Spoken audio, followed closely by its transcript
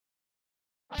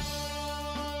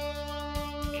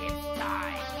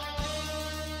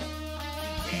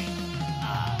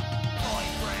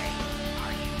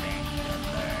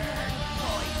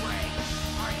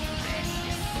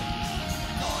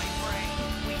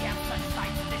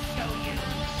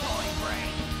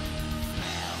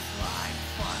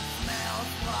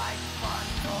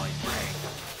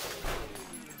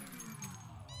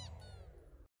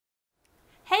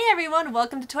everyone.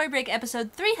 Welcome to Toy Break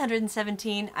episode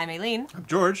 317. I'm Aileen. I'm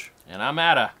George. And I'm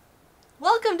Atta.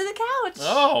 Welcome to the couch.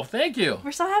 Oh, thank you.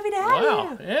 We're so happy to have you.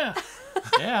 Wow, yeah.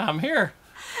 Yeah, I'm here.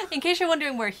 In case you're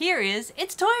wondering where here is,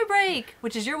 it's Toy Break,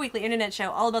 which is your weekly internet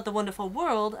show all about the wonderful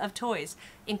world of toys,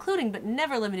 including but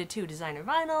never limited to designer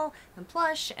vinyl, and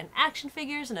plush, and action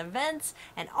figures, and events,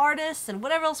 and artists, and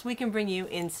whatever else we can bring you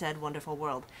in said wonderful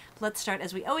world. Let's start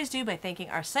as we always do by thanking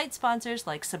our site sponsors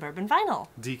like Suburban Vinyl,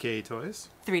 DK Toys,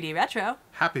 3D Retro,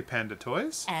 Happy Panda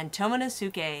Toys, and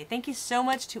Tomonosuke. Thank you so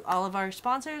much to all of our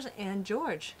sponsors and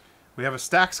George. We have a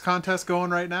Stacks contest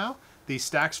going right now. The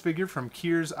Stacks figure from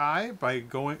Kier's Eye. By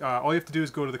going, all you have to do is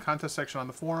go to the contest section on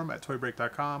the forum at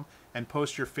toybreak.com and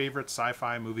post your favorite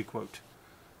sci-fi movie quote.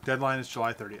 Deadline is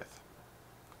July 30th.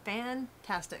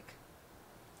 Fantastic.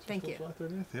 Thank you. July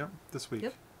 30th? Yep, this week.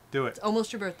 Yep. Do it. It's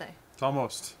almost your birthday. It's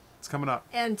almost. It's coming up.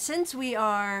 And since we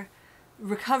are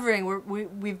recovering,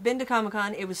 we've been to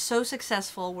Comic-Con. It was so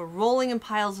successful. We're rolling in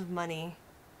piles of money.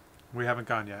 We haven't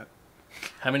gone yet.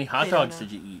 How many hot dogs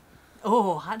did you eat?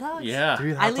 Oh, hot dogs? Yeah. Do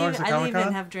you eat I hot leave, dogs at I leave Comic-Con?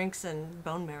 and have drinks and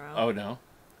bone marrow. Oh, no.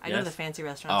 I go to the fancy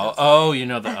restaurants. Oh, outside. oh, you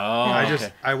know the... Oh,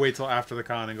 I wait till after the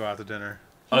con and go out to dinner.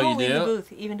 You Oh, won't you leave do? the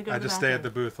booth, even to go I to the just stay at the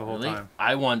bathroom. booth the whole Really? time.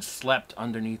 I once slept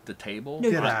underneath the table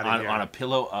Get outta here. on a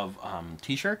pillow of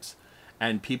T-shirts,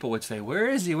 and people would say, "Where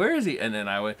is he? Where is he?" And then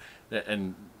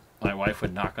and my wife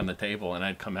would knock on the table, and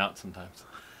I'd come out sometimes.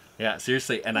 Yeah,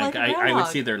 seriously. And Like a I would groundhog.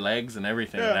 see their legs and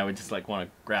everything, and I would just like want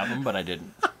to grab them, but I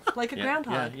didn't. Like a Yeah,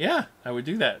 groundhog. Yeah, I would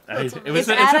do that. It's If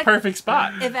a Attic- perfect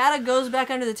spot. If Ada goes back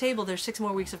under the table, there's 6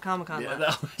 more weeks of Comic-Con Yeah,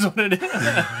 left. that's what it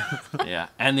is. Yeah,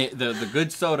 and the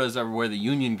good sodas are where the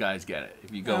union guys get it.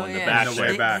 If you go Oh, in the yeah. back, In the Shh, way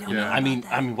there. back, they don't yeah. know I mean,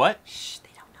 about what? that. Shh, they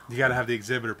don't know. You got to have the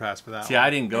exhibitor pass for that See, one. I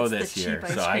didn't go That's this the year, cheap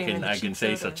ice so I cream and can the cheap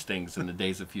say soda. such things in the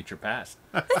days of future past.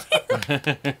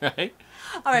 Right?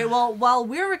 All right, well, while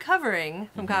we're recovering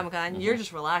from Comic-Con, you're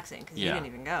just relaxing because you Yeah. didn't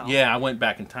even go. Yeah, I went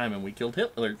back in time and we killed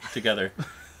Hitler together.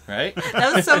 Right?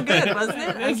 That was so good, wasn't it?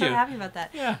 I'm Thank so you. happy about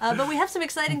that. Yeah. But we have some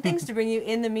exciting things to bring you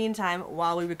in the meantime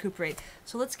while we recuperate.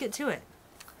 So let's get to it.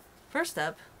 First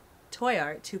up, Toy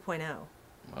Art 2.0.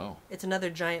 Oh. It's another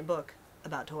giant book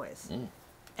about toys. Mm.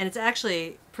 And it's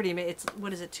actually pretty amazing. It's,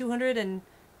 what is it,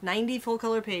 290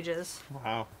 full-color pages.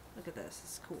 Wow. Look at this.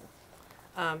 It's cool.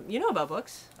 You know about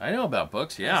books I know about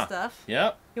books, and yeah. stuff.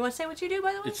 Yep. You want to say what you do,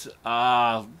 by the way? It's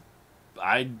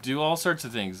I do all sorts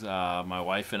of things. My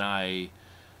wife and I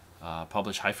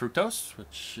publish High Fructose,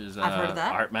 which is I've heard of a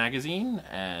that. art magazine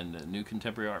and a new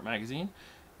contemporary art magazine.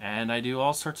 And I do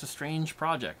all sorts of strange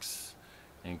projects,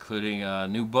 including a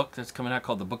new book that's coming out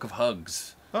called The Book of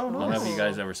Hugs. Oh, I don't know if you Ooh.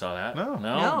 guys ever saw that. No.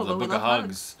 No, The but we Book of love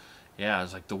Hugs. Yeah,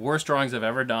 it's like the worst drawings I've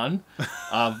ever done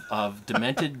of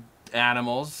demented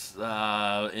animals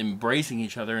embracing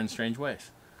each other in strange ways.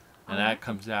 And that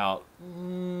comes out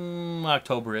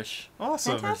October-ish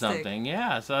Awesome. or Fantastic. something.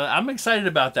 Yeah, so I'm excited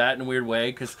about that in a weird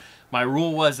way because my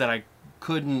rule was that I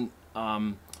couldn't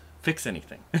fix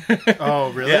anything.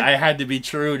 Oh, really? Yeah, I had to be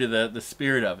true to the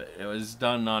spirit of it. It was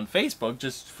done on Facebook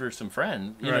just for some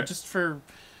friends, you know, Right. just for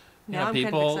Now I'm kind of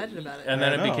people. excited about it. And I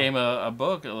then it know. became a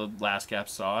book. Last Gap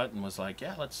saw it and was like,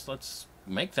 "Yeah, let's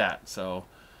make that." So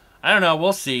I don't know.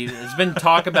 We'll see. There's been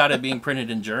talk about it being printed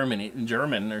in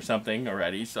German or something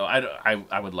already. So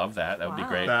I would love that. That would be Wow.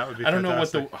 great. That would be I don't know what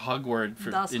fantastic. the hug word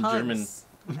for Das in Hugs. German.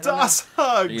 I don't know. Das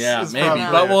Hugs. Yeah, is maybe, probably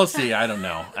but it. we'll see. I don't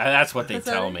know. That's what they That's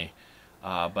tell all right. me.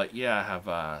 But yeah, I have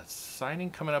a signing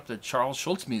coming up at the Charles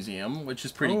Schultz Museum, which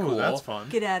is pretty Oh, cool. that's fun.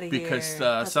 Get out of here. Because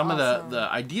That's some awesome. of the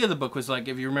idea of the book was like,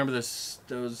 if you remember those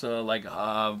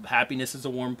Happiness is a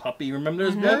Warm Puppy, remember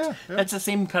those books? Yeah. That's the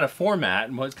same kind of format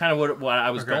and was kind of what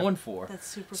I was Okay. going for. That's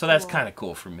super So that's cool. kind of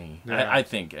cool for me. Yeah. I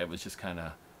think it was just kind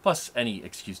of, plus any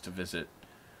excuse to visit,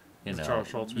 you know. Charles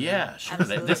Schultz Museum? Yeah, sure.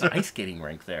 Absolutely. There's an ice skating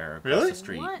rink there across Really? the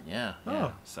street. What? Yeah, Oh.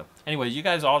 yeah. So anyways, you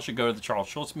guys all should go to the Charles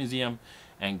Schultz Museum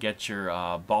and get your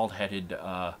bald-headed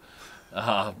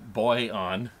boy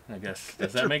on, I guess.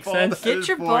 Does that your make sense? Get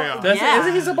your boy ball. on.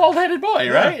 Yeah. He's a bald-headed boy,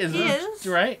 Yeah. right? He is.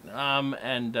 Right.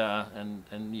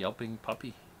 And yelping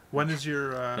puppy. When is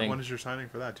your Thing. when is your signing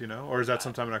for that? Do you know, or is that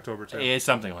sometime in October too? It's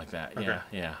something like that. Okay.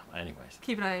 Yeah. Anyways,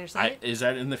 Keep an eye on your site. is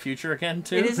that in the future again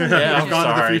too? It is in the yeah, future. I've gone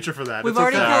to the sorry. future for that. We've It's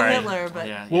already okay. killed Sorry. Hitler, but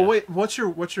Yeah, Well, yeah. wait. What's your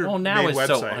Well, now main it's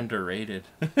website? so underrated.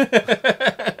 So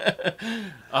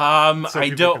I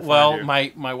people don't. can Well,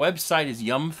 find you. my website is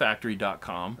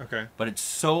yumfactory.com. Okay. But it's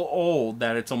so old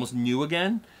that it's almost new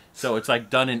again. So it's like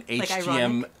done in Like HTML,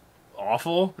 ironic.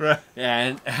 awful. Right.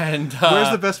 And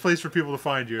Where's the best place for people to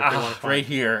find you if they want to find right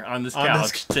here on this On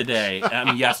couch this today.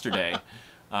 Yesterday.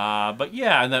 But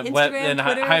yeah, and Instagram,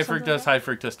 Twitter, high something fructose, like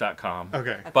highfructose.com.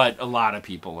 Okay. But a lot of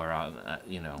people are on,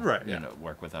 Right, yeah.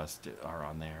 work with us are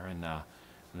on there, and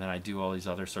then I do all these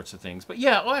other sorts of things. But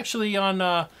yeah, well, actually on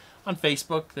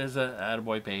Facebook there's a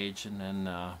Attaboy page, and then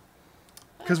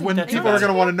Because when that's people about are going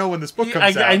it. to want to know when this book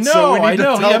comes out, I know, so we need I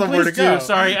know. to tell Yeah, them where to please go. do.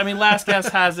 Sorry, I mean Last Guest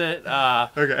has it.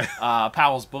 Okay.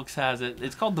 Powell's Books has it.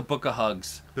 It's called The Book of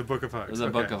Hugs. The Book of Hugs. The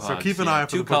okay. Book of So Hugs. keep an eye out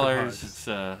for Two the Book colors.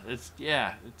 of Hugs.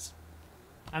 It's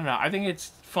I don't know. I think it's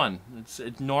fun. It's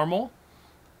normal,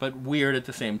 but weird at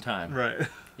the same time. Right.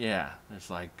 Yeah. It's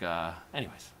like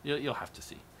anyways, you'll have to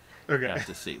see. Okay. You have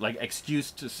to see. Like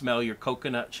excuse to smell your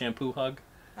coconut shampoo hug.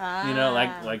 Ah. You know,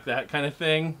 like that kind of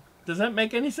thing. Does that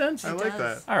make any sense? I like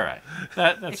does. that. All right.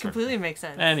 That's It perfect. completely makes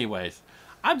sense. Anyways,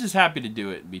 I'm just happy to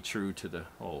do it and be true to the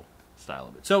whole style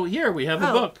of it. So here we have the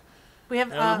Oh. book. We have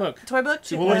Yeah, the book. toy book.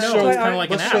 Well, let's I know, show, it's kinda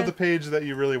like an let's show ad. the page that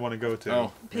you really want to go to.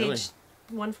 Oh, page really?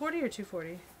 140 or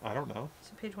 240? I don't know. Is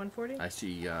it page 140? I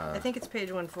see. I think it's page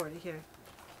 140 here.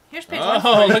 Here's page Oh,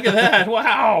 140. look at that!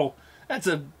 Wow, that's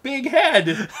a big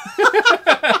head.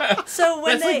 So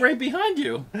when That's like right behind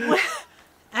you.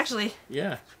 actually,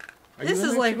 Yeah. Are you this in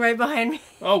is there like too? right behind me.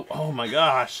 Oh my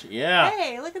gosh! Yeah.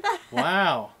 Hey, look at that.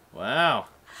 Wow.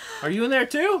 Are you in there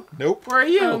too? Nope. Where are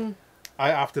you?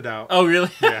 I opted out. Oh really?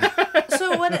 Yeah.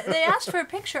 So when they asked for a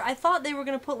picture, I thought they were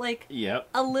gonna put like Yep.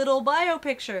 a little bio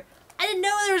picture. I didn't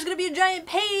know there was gonna be a giant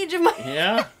page of my.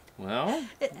 Yeah. Well.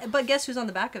 But guess who's on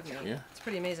the back of me? Yeah. It's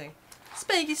pretty amazing.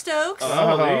 Spanky Stokes.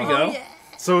 Oh, there you go. Oh, yeah.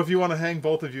 So if you want to hang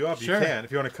both of you up, Sure. you can.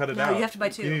 If you want to cut it No, out, you have to buy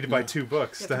two. You need to buy 2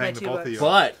 books You have to to buy hang the 2 both of books. you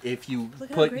up. But if you Look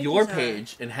how put great your these are.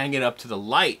 page and hang it up to the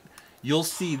light, you'll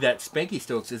see that Spanky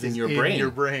Stokes is in It's your brain. In your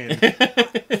brain.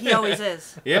 He always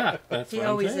is. Yeah, that's He what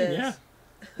I'm always saying. is. Yeah.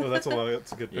 Oh, that's a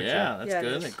good picture. Yeah, that's Yeah, it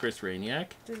good. is. And Chris Rainiak.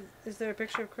 Is there a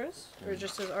picture of Chris or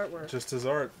just his artwork? Just his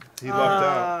art. He lucked out.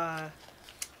 Ah,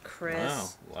 Chris. Wow,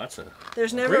 lots of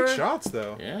There's never. Great shots,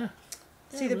 though. yeah.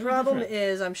 See, Yeah, the really problem different.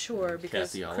 is, I'm sure,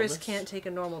 because Kathy Chris Olivis. can't take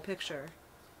a normal picture.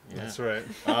 Yeah. That's right.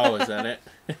 Oh, is that it?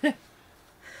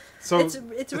 It's So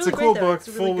really it's a great, cool though. book, It's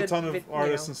a really full of a good ton of vid- you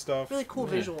artists know, and stuff. Really cool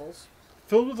Yeah. visuals.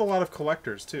 Filled with a lot of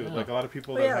collectors too. Yeah. Like a lot of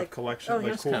people Oh, that yeah, have like- collections, oh, like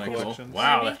here's cool Kind of cool. collections.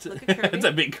 Wow, Kirby. that's Look at Kirby. that's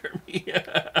a big Kirby.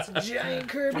 It's a giant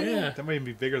Kirby. Yeah. That might even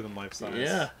be bigger than life size.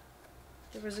 Yeah.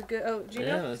 There was a good. Oh, Gino?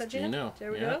 Yeah, Is that's that Gino? Gino.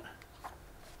 There we Yeah. go.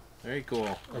 Very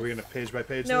cool. Are we gonna page by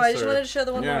page? No, this, I just or- wanted to show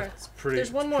the one Yeah. more. It's pretty.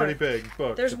 There's one more. Pretty big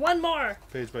book. There's one more.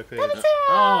 Page by page.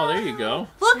 Oh, there you go.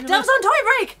 Look, Dove's on Toy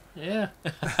Break. Yeah.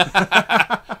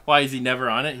 Why is he never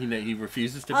on it? He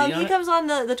refuses to be on He it. comes on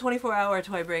the 24-hour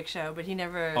Toy Break show, but he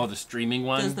never Oh, the streaming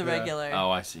one. does the Yeah. regular.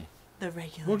 Oh, I see. The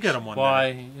regular. We'll get him one day.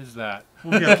 Why is that?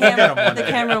 We'll get him one The day.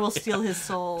 camera will steal his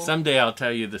soul. Someday I'll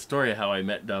tell you the story of how I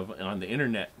met Dove on the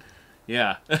internet.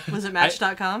 Yeah. Was it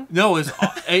Match.com? No, it was.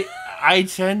 I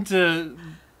tend to.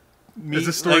 Meet, Is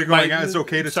the story like, going my- out? It's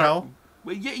okay to sorry. tell?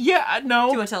 Yeah, no.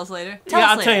 Do you want to tell us later?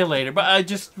 Yeah, I'll tell you later. But I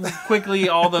just quickly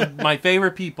my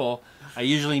favorite people. I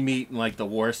usually meet in like the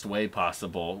worst way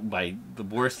possible by the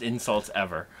worst insults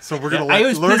ever. So we're gonna I let,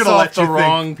 always we're piss gonna off let the you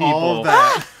wrong think all people.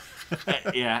 of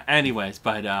that. Yeah. Anyways,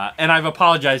 but and I've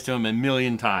apologized to him a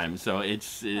million times, so it Oh,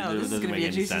 this is doesn't going to make be a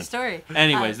any juicy sense. story.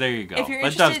 Anyways, there you go. If you're But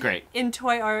Dove's interested great. in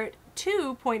Toy Art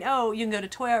 2.0, you can go to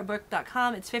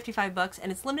toyartbook.com. It's $55,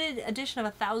 and it's limited edition of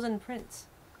 1,000 prints,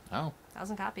 Oh,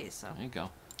 1,000 copies. So there you go.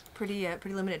 pretty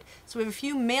limited. So we have a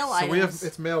few mail So items. we have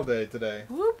it's mail day today.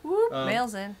 Whoop whoop, Um,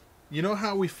 mail's in. You know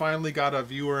how we finally got a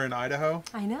viewer in Idaho?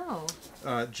 I know.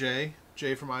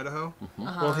 Jay from Idaho.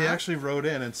 Uh-huh. Well, he actually wrote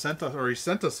in and sent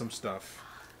us some stuff.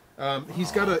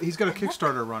 He's got a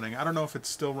Kickstarter running. I don't know if it's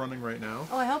still running right now.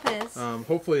 Oh, I hope it is.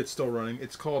 Hopefully it's still running.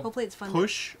 It's called Hopefully it's funded.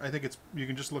 Push. I think you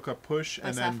can just look up Push By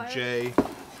and then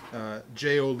Sapphire?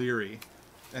 J O'Leary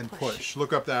and Push. Push.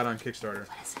 Look up that on Kickstarter.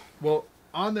 What is it? Well,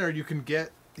 on there you can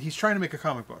get. He's trying to make a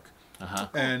comic book, Uh-huh.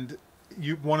 and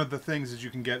one of the things is you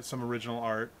can get some original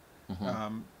art.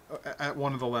 At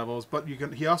one of the levels, but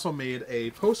he also made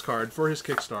a postcard for his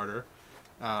Kickstarter,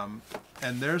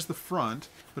 and there's the front.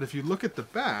 But if you look at the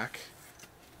back,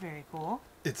 Very cool.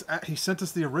 he sent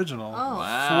us the original Oh.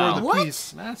 Wow. for the What?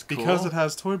 piece That's cool. because it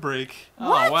has Toy Break. Oh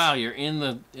What? wow, you're in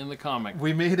the comic.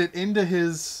 We made it into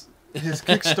his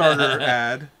Kickstarter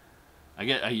ad.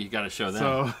 You got to show them.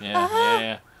 So-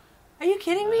 Yeah. Are you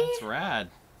kidding me? That's rad.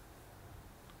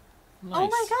 Nice. Oh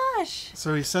my gosh.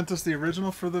 So he sent us the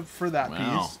original for that Wow.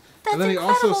 piece, That's and then he also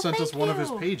incredible, sent us thank one of his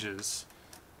you. pages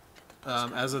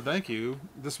as a thank you.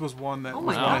 This was one that Oh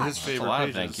was my one of gosh. his That's favorite a lot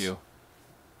pages. of thank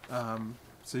you.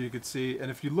 So you could see, and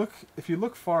if you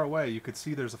look far away, you could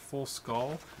see there's a full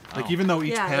skull. Like Oh. even though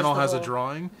each Yeah, panel there's has the a whole-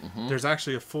 drawing, there's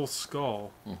actually a full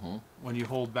skull Mm-hmm. when you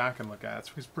hold back and look at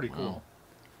it. It's pretty cool. Wow.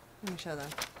 Let me show them.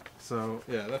 So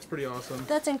yeah, that's pretty awesome.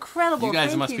 That's incredible. You guys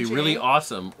Thank must you, be Jay. really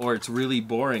awesome, or it's really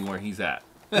boring where he's at.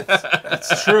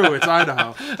 It's true. It's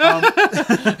Idaho.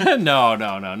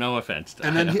 No offense. To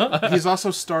And then Idaho. he's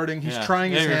also starting. He's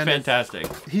trying his You're hand. fantastic.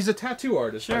 He's a tattoo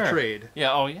artist by trade.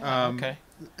 Yeah. Oh yeah. Okay.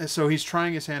 So he's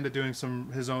trying his hand at doing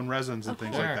his own resins and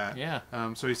things like Sure, that.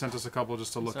 yeah. So he sent us a couple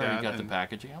just to look Sorry, at. you got the and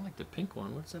packaging. I like the pink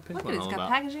one. What's that pink Look one at it. all It's got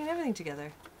about? packaging and everything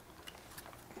together.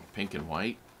 Pink and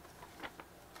white.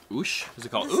 Oosh. Is it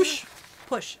called This is- oosh?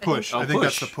 Push. Push. Oh, I think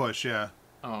that's push. the push. Yeah.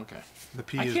 Oh, okay. The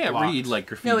P I is can't blocked. read like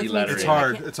graffiti No, it's lettering. It's I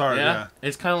hard. can't- It's hard. Yeah.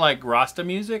 It's kind of like Rasta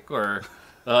music, or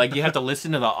like you have to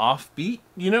listen to the offbeat.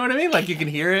 You know what I mean? Like you can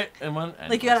hear it and one.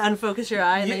 Like you gotta unfocus your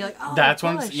eye and then you're like, oh, That's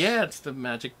push. one. Yeah, it's the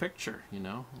magic picture. You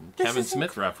know, This Kevin is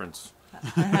Smith reference.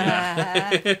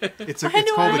 It's I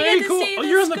know, called I Very get to cool. see Oh, the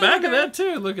you're on the back of scooter. that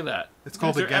too. Look at that. It's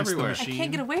called They're Against the everywhere. I Machine.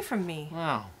 can't get away from me.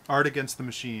 Wow. Art Against the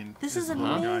Machine. This is the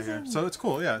guy here. amazing. So it's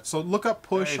cool. Yeah. So look up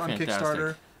Push Very on fantastic.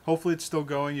 Kickstarter. Hopefully it's still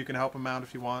going. You can help him out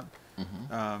if you want.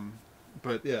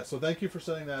 But yeah. So thank you for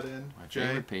sending that in, My Jay.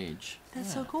 favorite page.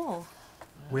 That's so cool.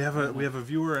 We have a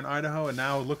viewer in Idaho, and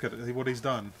now look at what he's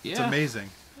done. It's Yeah. amazing.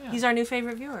 He's our new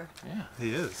favorite viewer. Yeah.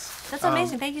 He is. That's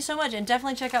amazing. Thank you so much. And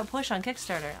definitely check out Push on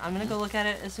Kickstarter. I'm going to go look at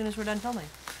it as soon as we're done filming.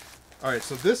 All right,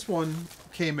 so this one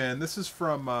came in. This is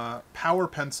from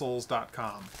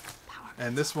powerpencils.com.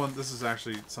 And this is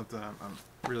actually something I'm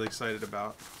really excited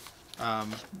about.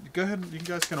 Go ahead, you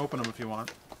guys can open them if you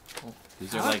want.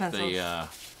 These are Power like pencils.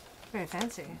 Very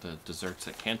fancy. the desserts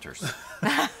at Cantor's,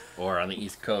 or on the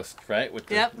East Coast, right? With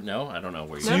the, Yep. No, I don't know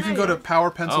where you. So you can go to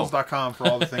powerpencils.com for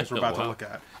all the things we're about to Wow. look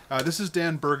at. This is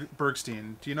Dan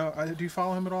Bergstein. Do you know? Do you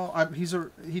follow him at all?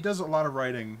 He does a lot of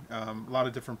writing, a lot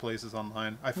of different places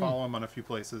online. I follow him on a few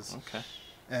places, Okay.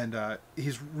 and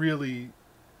he's really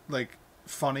like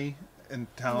funny and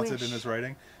talented in his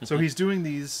writing. So he's doing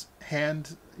these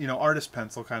hand, artist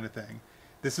pencil kind of thing.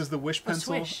 This is the Wish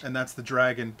pencil, Swish. and that's the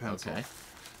Dragon pencil. Okay.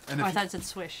 And Oh, I if thought it said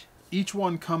Swish. each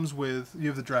one comes with you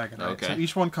have the dragon, right? Okay. So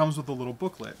each one comes with a little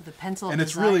booklet. The pencil And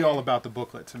it's really designer. all about the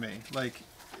booklet to me, like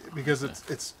because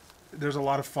it's there's a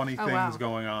lot of funny Oh, things wow.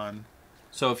 going on.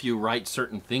 So if you write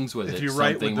certain things with If it, you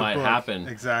write something with the might book, happen.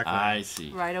 exactly. I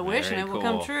see. Write a wish Very and it will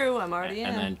come cool. true. I'm already in.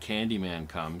 And then Candyman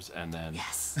comes, and then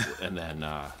Yes. and then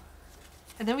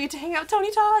And then we get to hang out with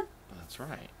Tony Todd. that's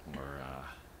right. Or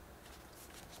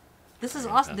This is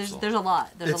Dragon awesome. pencil. There's a lot.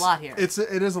 There's a lot here. It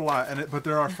is a lot, but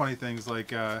there are funny things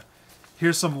like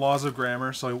here's some laws of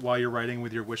grammar. So while you're writing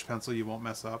with your Wish pencil, you won't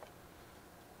mess up.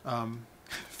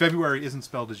 February isn't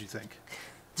spelled as you think.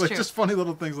 Like true. just funny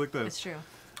little things like this. It's true.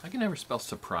 I can never spell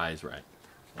surprise right.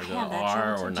 Or the I have that R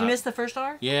trouble, or too. not. Did you miss the first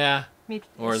R? Yeah. Me,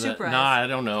 Or the super no, I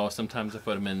don't know. Sometimes I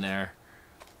put them in there.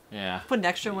 Yeah. Put an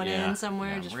extra one Yeah. in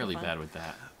somewhere. Yeah, just I'm really for fun. bad with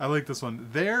that. I like this one.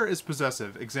 There is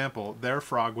possessive. Example, their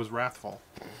frog was wrathful.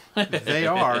 They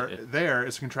are, there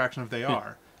is a contraction of they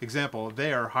are. Example,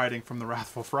 they are hiding from the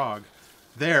wrathful frog.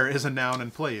 There is a noun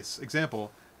in place.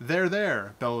 Example,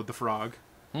 there, bellowed the frog.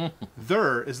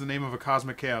 There is the name of a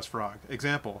cosmic chaos frog.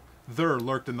 Example, there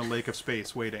lurked in the lake of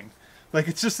space waiting. Like,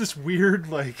 it's just this weird,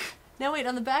 like... Now wait,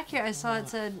 on the back here I saw it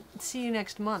said, see you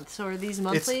next month. So are these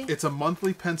monthly? It's a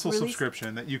monthly pencil Release?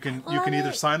 subscription that you can Love either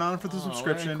it. sign on for the Oh, very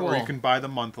subscription or you cool. can buy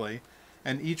them monthly.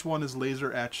 And each one is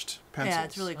laser etched pencils. Yeah,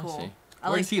 it's really I cool. see. I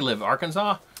Where like does he live?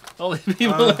 Arkansas? All these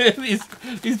people live.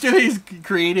 He's doing these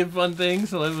creative, fun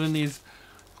things. Live in these.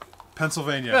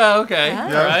 Pennsylvania. Oh, okay. Yeah.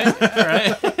 All right. All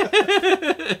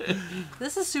right.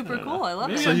 This is super cool. I love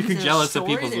Maybe it. I'm you can- There's jealous of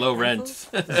stories people's and low pencils.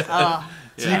 rents. Oh,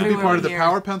 So you can be everywhere part of the here.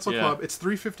 Power Pencil Yeah. Club. It's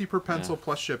 $3.50 per pencil Yeah.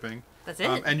 plus shipping. That's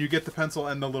it. And you get the pencil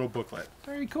and the little booklet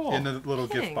Very cool. in the little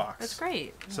gift Kidding. box. That's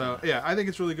great. So yeah, I think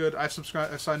it's really good. I've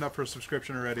signed up for a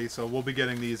subscription already, so we'll be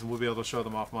getting these and we'll be able to show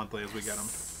them off monthly as we get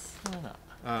them.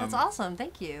 That's awesome.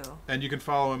 Thank you. And you can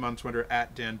follow him on Twitter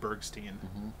at Dan Bergstein.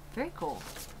 Very cool.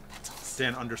 Pencils.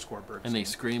 Dan_Bergstein. And they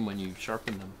scream when you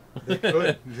sharpen them. They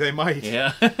could. They might.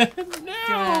 Yeah. Do you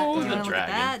No, want to the look at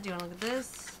dragon. that? Do you want to look at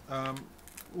this?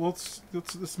 Well,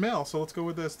 it's mail, so let's go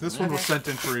with this. This one was Okay. sent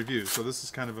in for review, so this is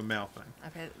kind of a mail thing.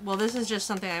 Okay. Well, this is just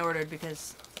something I ordered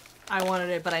because I wanted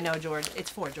it, but I know George. It's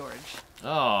for George.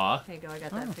 Aw. There you go. I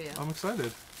got that for you. I'm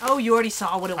excited. Oh, you already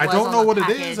saw what it was. I don't on know the what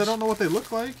package. it is. I don't know what they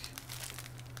look like.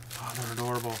 Oh, they're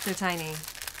adorable. They're tiny.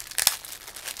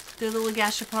 They're little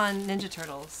Gashapon Ninja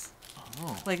Turtles.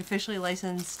 Oh. Like officially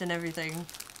licensed and everything.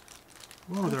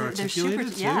 Whoa, they're super.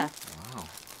 articulated too? Yeah. Wow.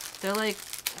 They're like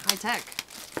high tech.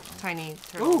 Tiny Ooh.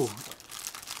 turtles.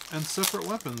 And separate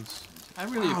weapons. I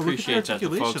really Wow, look at the appreciate that the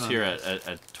articulation folks on here this.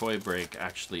 at Toy Break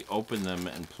actually open them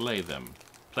and play them.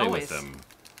 Play Always. with them.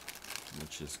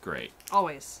 Which is great.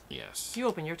 Always. Yes. You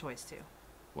open your toys too.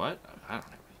 What? I don't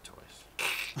have any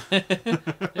toys.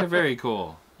 They're very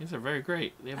cool. These are very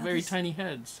great. They have very tiny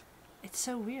heads. It's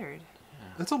so weird.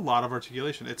 That's a lot of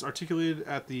articulation. It's articulated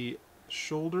at the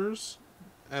shoulders,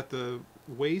 at the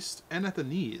waist, and at the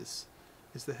knees.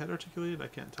 Is the head articulated? I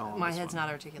can't tell. My head's not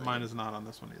articulated. Mine is not on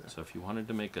this one either. So if you wanted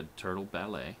to make a turtle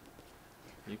ballet,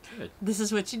 you could. This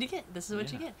is what you get. This is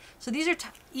what you get. So these are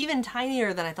even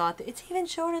tinier than I thought. It's even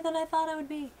shorter than I thought it would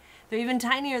be. They're even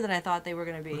tinier than I thought they were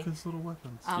going to be. Look at these little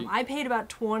weapons. I paid about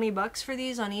 $20 for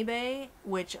these on eBay,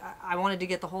 which I wanted to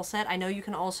get the whole set. I know you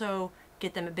can also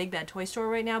get them at Big Bad Toy Store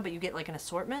right now, but you get like an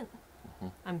assortment.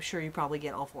 I'm sure you probably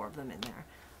get all 4 of them in there.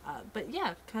 But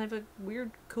yeah, kind of a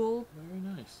weird, cool,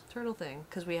 Very nice. turtle thing,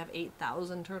 because we have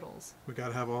 8,000 turtles. We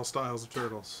gotta have all styles of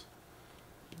turtles.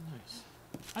 Nice.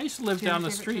 I used to live Do you have down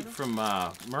a the favorite street from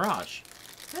Mirage.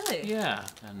 Really? Yeah,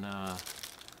 and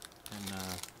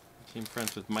became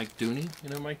friends with Mike Dooney. You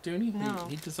know Mike Dooney? No.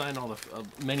 He designed all the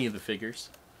many of the figures.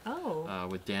 Oh.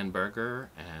 With Dan Berger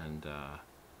and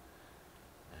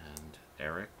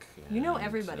Eric. You know and,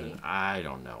 everybody. I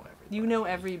don't know everybody. You know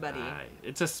everybody.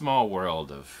 It's a small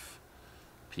world of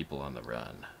people on the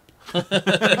run.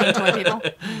 Toy people?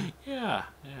 Yeah.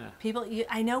 People,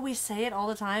 I know we say it all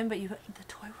the time, but the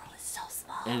toy world is so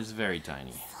small. It is very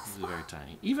tiny. It's very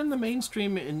tiny. Even the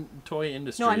mainstream toy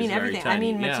industry. No, I mean is very everything. Tiny.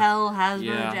 I mean Yeah. Mattel, Hasbro,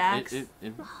 Yeah, Jax. it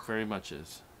very much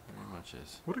is. Very much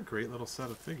is. What a great little set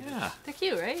of figures. Yeah. They're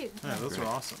cute, right? Yeah, those are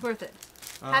awesome. It's worth it.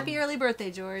 Happy early birthday,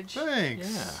 George. Thanks.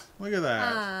 Yeah. Look at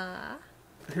that.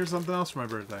 Here's something else for my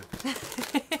birthday.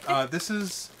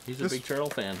 He's a big turtle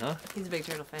fan, huh? He's a big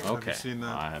turtle fan. Okay. you seen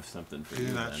that? I have something for See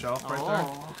you. that then. shelf right there?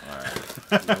 Oh. All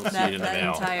right. You'll see it in the that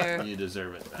mail. entire- You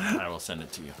deserve it. I will send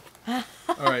it to you.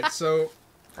 All right, so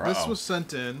this Uh-oh. was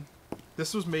sent in.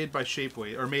 This was made by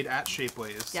Shapeways, or made at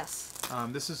Shapeways. Yes.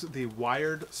 This is the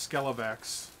wired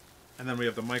Skelevex, and then we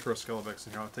have the micro Skelevex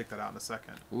in here. I'll take that out in a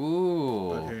second.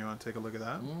 Ooh. But here, you want to take a look at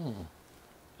that?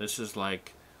 This is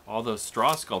like all those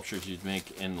straw sculptures you'd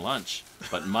make in lunch,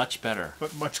 but much better.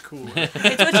 But much cooler.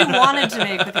 It's what you wanted to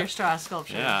make with your straw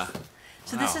sculptures. Yeah.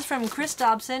 So this is from Chris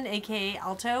Dobson, aka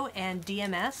Alto, and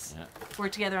DMS. Yeah.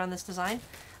 Worked together on this design.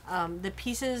 The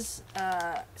pieces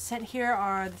sent here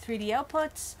are the 3D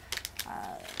outputs.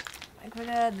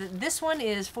 This one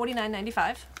is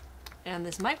 $49.95, and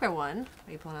this micro one.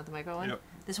 Are you pulling out the micro one? Yep.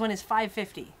 This one is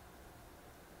 $5.50.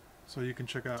 So you can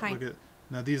check out. Tiny. Look at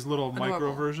now these little micro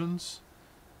Adorable. versions.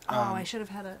 Oh, I should have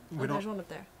had a. we there's don't- one up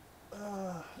there.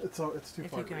 It's too If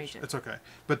far. you to can reach. reach it. It's okay.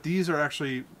 But these are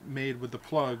actually made with the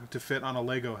plug to fit on a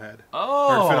Lego head.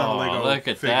 Oh, fit on a Lego look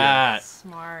at figure. that.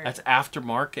 Smart. That's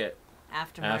aftermarket.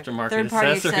 Aftermarket. Third-party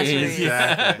accessories. Exactly.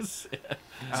 Yes.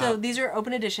 So these are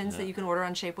open editions that you can order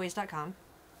on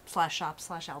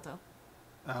shapeways.com/shop/alto.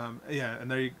 Yeah, and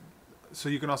there you. So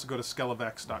you can also go to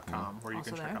skelevex.com where you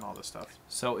Also can check there. on all this stuff.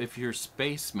 So if your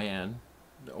spaceman,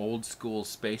 the old school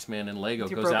spaceman in Lego,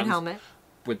 With your goes broken out helmet.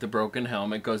 with the broken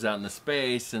helmet, goes out into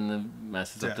space and then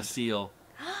messes up the Death. seal,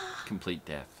 complete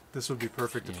death. This would be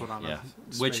perfect to put on Yeah, a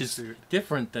which space is suit.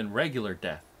 different than regular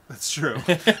death. That's true.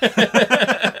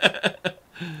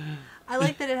 I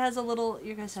like that it has a little.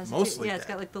 You guys has Mostly yeah, it's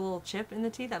dead. got like the little chip in the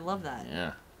teeth. I love that.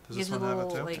 Yeah, Does Gives this it one a have it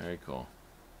little, too? like- very cool.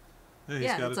 Yeah, he's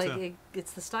Yeah, got it's it like too.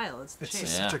 it's the style. It's the It's shape.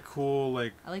 just Yeah. such a cool,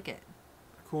 I like it.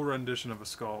 cool rendition of a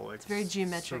skull. Like It's very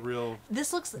geometric. Surreal,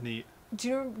 This looks. neat.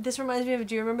 This reminds me of.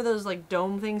 Do you remember those like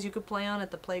dome things you could play on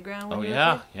at the playground? When Oh you were a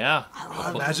yeah, kid? yeah.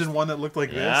 Oh, imagine one that looked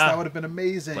like this. Yeah. That would have been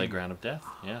amazing. Playground of Death.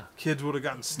 Yeah. Kids would have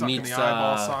gotten stuck Meets, in the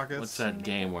eyeball sockets. What's that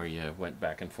game where you went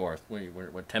back and forth?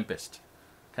 What Tempest?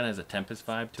 Kind of has a Tempest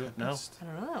vibe to it. Tempest? I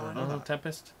don't know. No,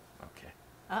 Tempest. Okay.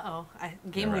 Uh-oh. Game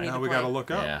You're we right. need Now to we play. gotta look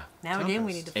up. Yeah. Now a game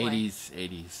we need to play.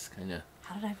 80s kind of.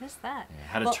 How did I miss that? Yeah,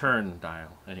 had a Well, turn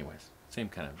dial. Anyways, same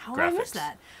kind of How graphics. did I miss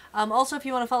that? Also, if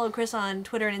you want to follow Chris on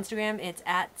Twitter and Instagram, it's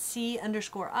at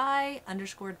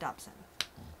C_I_Dobson.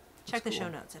 Check the cool. show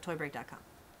notes at toybreak.com.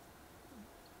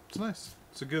 It's nice.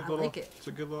 It's a good I little. like it. It's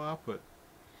a good little output.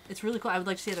 It's really cool. I would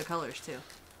like to see other colors too.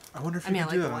 I wonder if I you mean, can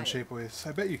I do like that on the Shapeways.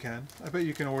 I bet you can. I bet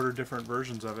you can order different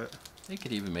versions of it. They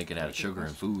could even make it out of sugar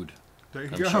and food. There you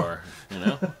I'm go. sure. You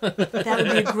know. That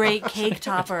would be a great cake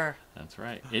topper. That's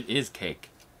right. It is cake.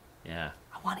 Yeah.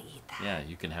 I want to eat that. Yeah.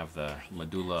 You can have the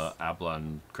medulla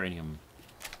oblong cranium.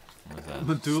 with a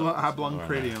Medulla so- oblong or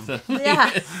cranium.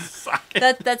 Yeah.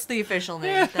 That's the official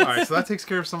name. All That's, right, so that takes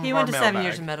care of some he of our went to 7 mailbag.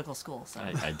 years of medical school. So.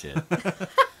 I did.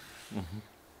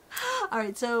 All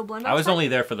right, so blind I box was time? only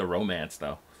there for the romance,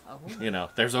 though. Oh. You know,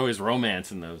 there's always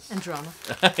romance in those. And drama.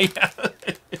 Yeah.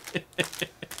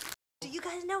 Do you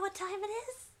guys know what time it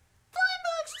is? Blind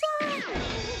box time.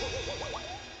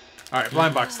 All right,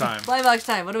 blind box time. Blind box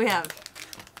time. What do we have?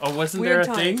 Oh, wasn't Weird there a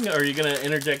toys. thing? Or are you gonna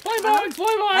interject? Blind box,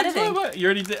 blind box, Editing. blind box. You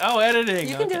already did. Oh, editing.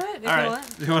 You can okay. do it if All you right.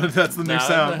 want. You want that's the new No,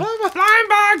 sound. Blind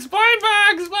box, blind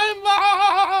box, blind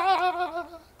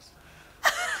box.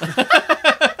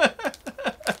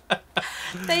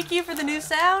 Thank you for the new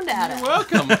sound, Adam. You're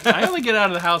welcome. I only get out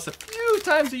of the house a few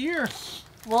times a year.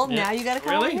 Well, Yeah. now you got to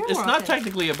come Really? over here It's more not often.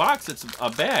 technically a box. It's a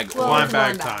bag. Well, Blind it's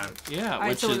bag blind bag. time. Yeah, right,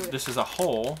 which so is this is a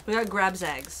hole. We got grabs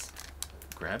eggs.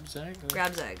 Grabs egg.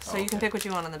 Grabs eggs. So Oh, you can okay. pick what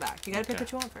you want on the back. You got to pick Okay.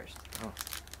 what you want first.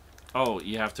 Oh,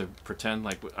 you have to pretend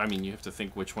like. I mean, you have to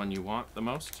think which one you want the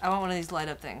most. I want one of these light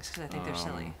up things because I think they're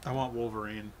silly. I want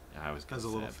Wolverine. Yeah, I was gonna As a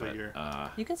say little it, but, figure.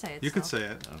 You can say it. You could still. say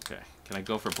it. Okay. Can I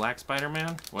go for Black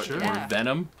Spider-Man? What, Sure. Or Yeah.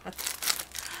 Venom? What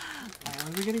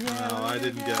are we gonna get? No, What are we I gonna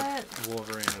didn't get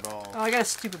Wolverine at all. Oh, I got a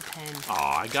stupid pen. Oh,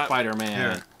 I got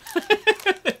Spider-Man.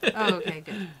 Oh, okay,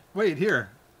 good. Wait, here.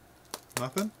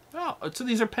 Nothing? Oh, so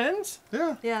these are pens?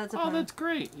 Yeah. Yeah, that's a Oh, pen. that's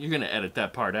great. You're gonna edit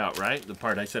that part out, right? The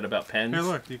part I said about pens. Here,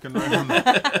 look. You can write on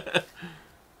that.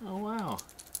 Oh wow.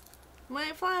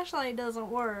 My flashlight doesn't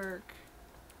work.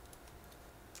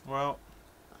 Well,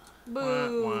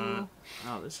 Boo. wah.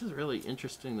 Oh, this is really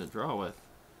interesting to draw with.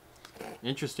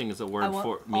 Interesting is a I word want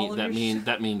for all me. of That your means.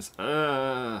 that means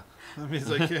I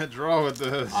can't draw with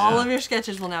this. All of your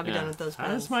sketches will now be Yeah. done with those How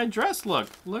pens. does my dress look?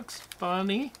 Looks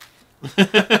funny.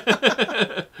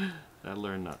 I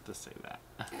learned not to say that.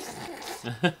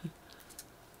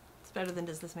 It's better than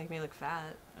does this make me look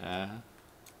fat?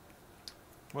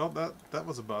 Well, that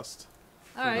was a bust.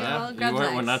 All right, well, you grab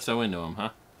weren't eggs. not so into them, huh?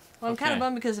 Well, I'm kind of okay.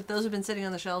 bummed because if those have been sitting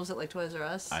on the shelves at like Toys R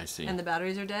Us, I see. and the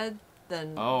batteries are dead,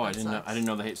 then Oh, that sucks. I didn't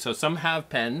know they. So some have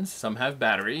pens, some have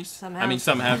batteries. Some I mean, have-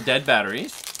 some have dead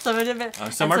batteries. Some of it.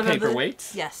 Some are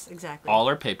paperweights. Yes, exactly. All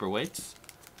are paperweights,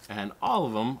 and all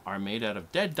of them are made out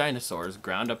of dead dinosaurs,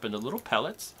 ground up into little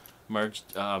pellets,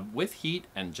 merged with heat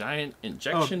and giant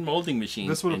injection molding machines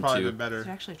This would have probably into been better. It's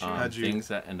actually true. Had you things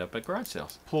that end up at garage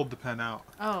sales. pulled the pen out.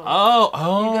 Oh,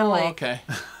 Oh, You gotta, like- okay.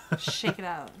 shake it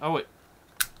out. Oh wait.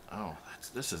 Oh,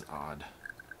 this is odd.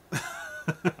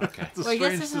 Okay. It's a Well, I guess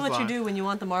strange this is what you design. do when you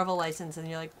want the Marvel license, and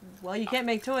you're like, well, you can't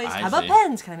make toys. I How about see.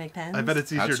 pens? Can I make pens? I bet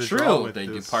it's easier That's to true. draw with They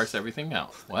do this. parse everything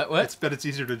out. What? I What? bet it's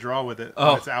easier to draw with it. Oh,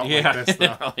 when it's out yeah. like this, though.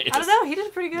 It probably I don't is. know. He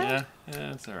did pretty good.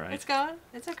 Yeah, it's all right. It's going.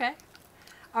 It's okay.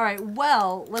 All right.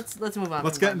 Well, let's move on.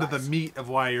 Let's from get into Blind the Box. meat of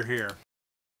why you're here.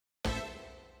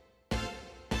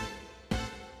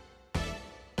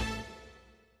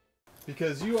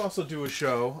 Because you also do a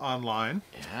show online.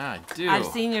 Yeah, I do. I've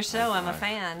seen your show. I'm a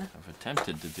fan. I've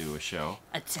attempted to do a show.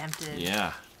 Attempted.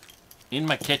 Yeah. In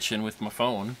my kitchen with my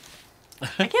phone.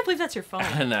 I can't believe that's your phone.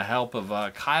 And the help of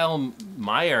Kyle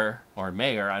Meyer, or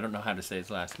Mayer, I don't know how to say his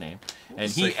last name. And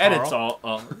he Say edits Carl.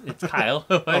 all, it's Kyle.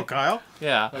 Oh, Kyle?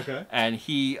 Yeah. Okay. And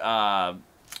he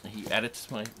edits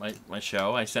my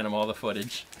show. I sent him all the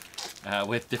footage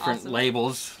with different Awesome.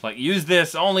 labels, like use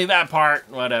this, only that part,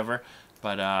 whatever.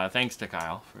 But thanks to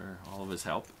Kyle for all of his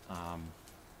help.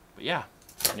 But yeah.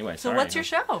 Anyway, So sorry. what's your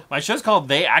show? My show's called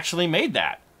They Actually Made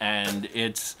That, and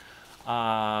it's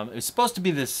supposed to be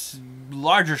this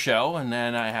larger show, and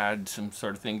then I had some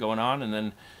sort of thing going on, and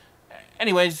then,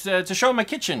 anyways, it's a show in my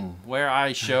kitchen where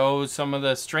I show some of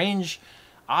the strange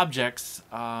objects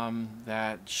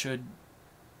that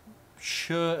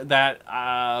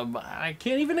I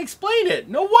can't even explain it.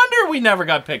 No wonder we never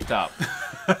got picked up.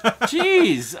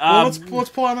 Jeez. Well, let's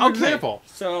pull out an example.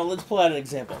 So let's pull out an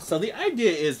example. So the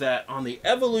idea is that on the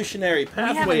evolutionary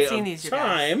pathway seen of these, you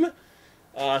guys.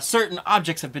 time, certain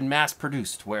objects have been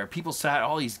mass-produced where people sat,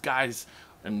 all these guys,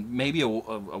 and maybe a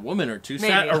woman or two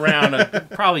sat Maybe. around,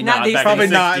 probably Not not, these back Probably in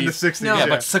the 60s. not in the 60s. No. Yeah, yeah.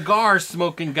 but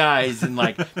cigar-smoking guys in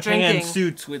like tan Drinking.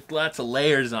 suits with lots of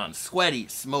layers on, sweaty,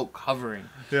 smoke hovering.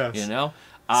 Yes. You know?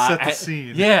 Set the and-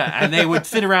 scene. Yeah, and they would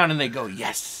sit around and they go,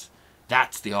 yes,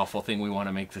 that's the awful thing we want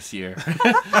to make this year.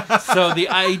 So the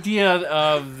idea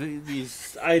of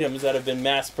these items that have been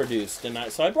mass-produced.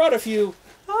 So I brought a few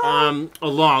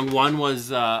along. One was,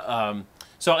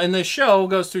 so in the show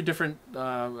goes through different,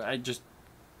 I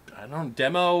don't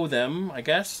demo them, I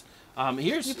guess.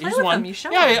 Here's You play here's with one. them, you show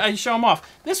yeah, them. I show them off.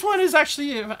 This one is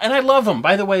actually, and I love them.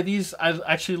 By the way, these I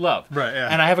actually love. Right, yeah.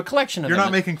 And I have a collection of You're them.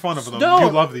 not making fun of them. No.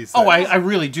 You love these things. Oh, I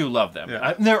really do love them.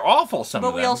 Yeah. They're awful, some But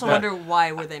of them. we also wonder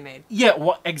why were they made. Yeah,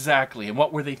 exactly. And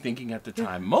what were they thinking at the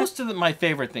time? Most of my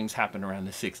favorite things happened around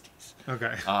the 60s.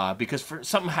 Okay. Because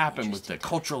something happened with the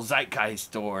cultural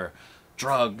zeitgeist or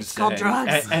drugs. called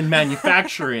drugs. And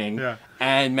manufacturing. Yeah.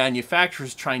 And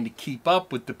manufacturers trying to keep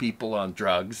up with the people on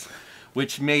drugs,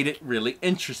 which made it really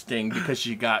interesting because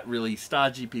you got really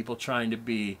stodgy people trying to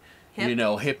be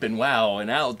hip and wow and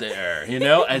out there,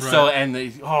 and so and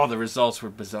the results were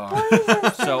bizarre.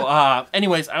 So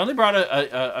anyways, I only brought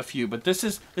a few, but this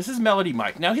is Melody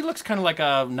Mike. Now he looks kind of like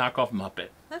a knockoff Muppet.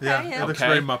 Okay, it looks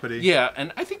very Muppety. Yeah,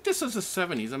 and I think this is the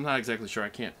 70s. I'm not exactly sure. I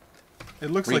can't.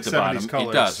 It looks read like the 70s bottom. colors.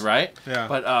 It does, right? Yeah.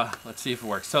 But let's see if it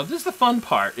works. So this is the fun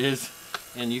part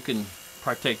and you can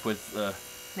partake with.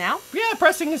 Now? Yeah,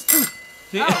 pressing his tooth.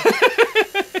 Oh.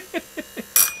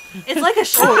 It's like a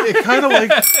shot. Oh, it kind of like.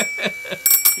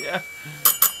 Yeah.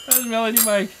 That's Melody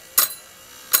Mike.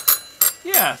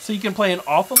 Yeah, so you can play an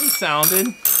awfully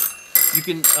sounding. You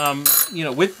can,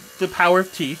 with the power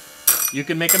of teeth, you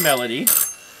can make a melody.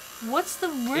 What's the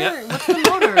word? Yeah. What's the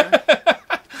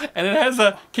motor? And it has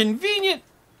a convenient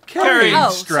carrying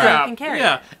strap. So you can carry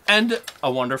it. And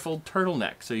a wonderful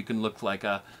turtleneck, so you can look like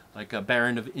a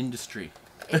baron of industry.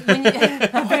 A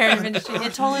baron of industry.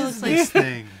 It totally looks like. This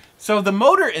thing. So the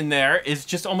motor in there is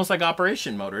just almost like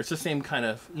Operation motor. It's the same kind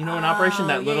of, in Operation,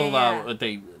 that little, not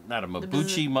a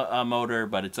Mabuchi motor,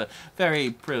 but it's a very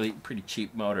pretty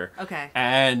cheap motor. Okay.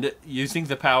 And using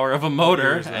the power of a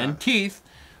motor and teeth,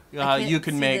 you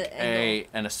can make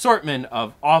an assortment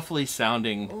of awfully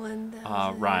sounding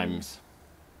rhymes.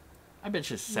 I bet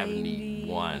you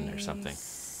 71 or something.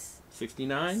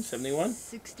 69, 71?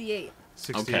 68.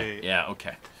 68. Okay, yeah,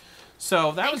 okay.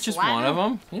 So that was Thanks, just Latin. one of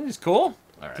them. He was cool.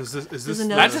 All right. Is this the nose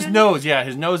That's good? his nose, yeah.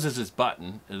 His nose is his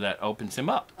button that opens him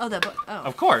up. Oh,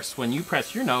 Of course, when you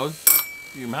press your nose,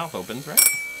 your mouth opens, right?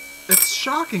 It's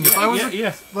shocking. If I was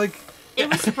like, It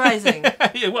was surprising.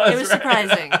 It was. It was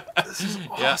surprising. this is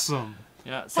awesome.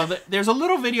 Yeah. So there's a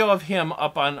little video of him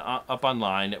up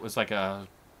online. It was like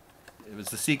it was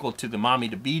the sequel to the Mommy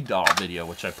to Be doll video,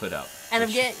 which I put out. And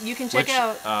again, you can check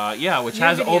out. Which your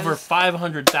has videos. over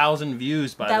 500,000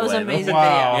 views, by the way. That was an amazing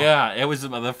Wow. video. Yeah, it was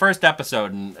the first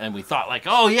episode, and we thought like,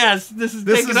 oh yes, this is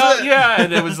taking is up. it. Yeah,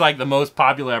 and it was like the most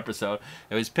popular episode.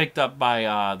 It was picked up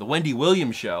by the Wendy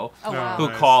Williams show, Oh, wow. who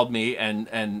nice. called me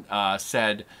and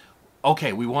said,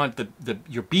 okay, we want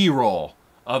your B-roll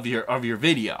of your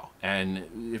video,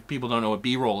 and if people don't know what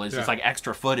B-roll is, it's like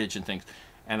extra footage and things.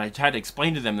 And I had to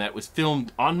explain to them that it was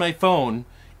filmed on my phone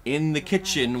in the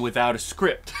kitchen without a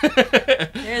script.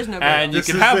 There's no. And you This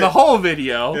can is have it. the whole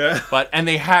video, Yeah. and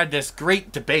they had this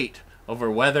great debate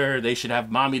over whether they should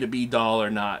have Mommy to Be doll or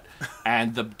not.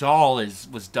 And the doll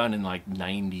was done in like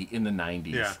in the 90s.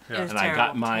 Yeah, yeah. It was And I got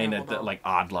terrible, mine terrible at doll. like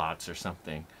Odd Lots or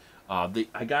something.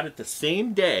 I got it the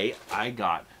same day I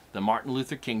got the Martin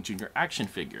Luther King Jr. action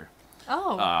figure.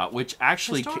 Oh. Which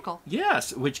actually Historical.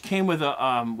 which came with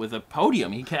a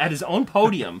podium. He had his own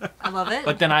podium. I love it.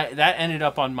 But then that ended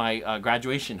up on my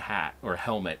graduation hat or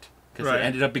helmet, because Right. it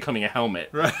ended up becoming a helmet.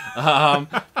 Right.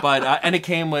 And it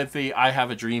came with the "I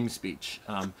Have a Dream" speech.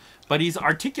 But he's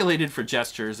articulated for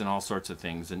gestures and all sorts of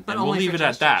things, and we'll only leave for it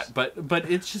at that. But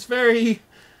it's just very.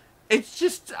 It's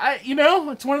just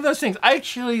it's one of those things. I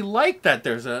actually like that.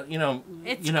 There's a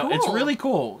It's it's cool. really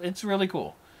cool. It's really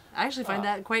cool. I actually find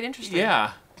that quite interesting.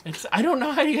 Yeah. I don't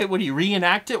know how would you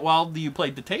reenact it while you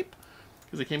played the tape?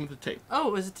 Because it came with the tape.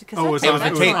 Oh, was it cassette Oh, it was tape? on, it,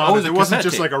 was Excellent. on Oh, it it. was a It wasn't cassette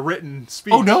just tape. like a written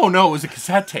speech. Oh no, it was a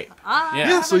cassette tape. Ah, Yeah.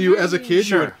 Yeah, so you as a kid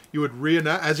Sure. you would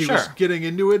reenact as he was Sure. getting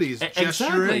into it. He's Exactly.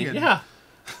 gesturing. And,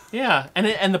 Yeah,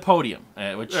 and the podium,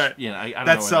 which Right. I don't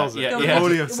That know. sells it. Yeah, The yeah.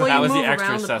 podium Well, that you was move the extra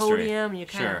around the accessory. podium, you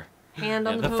kind Sure. of hand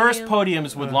on Yeah, the the podium. first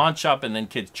podiums would launch up and then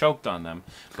kids choked on them,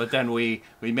 but then we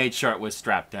made sure it was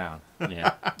strapped down.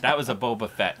 Yeah, that was a Boba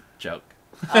Fett joke.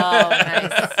 Oh,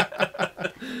 nice.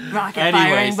 Rocket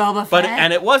firing Boba Fett.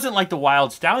 And it wasn't like the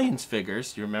Wild Stallions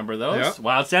figures. You remember those? Yep.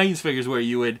 Wild Stallions figures where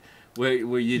you would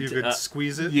You could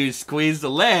squeeze it. You squeeze the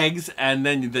legs, and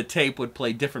then the tape would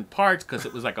play different parts because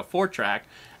it was like a 4-track,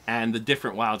 and the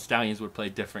different Wild Stallions would play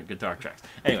different guitar tracks.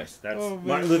 Anyways, that's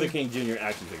Martin Luther King Jr.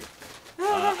 action figure.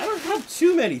 I don't have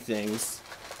too many things,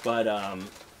 but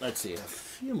let's see, a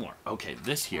few more. Okay,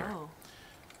 this here. Oh,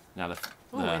 Now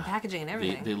and packaging and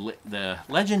everything. the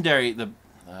legendary,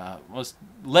 most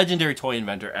legendary toy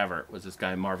inventor ever was this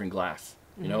guy Marvin Glass.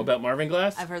 You know about Marvin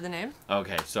Glass? I've heard the name.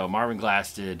 Okay, so Marvin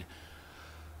Glass did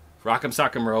Rock'em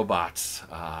Sock'em Robots,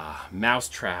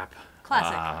 Mousetrap,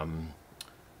 Classic.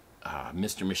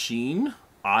 Mr. Machine,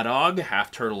 Oddog,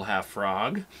 half turtle, half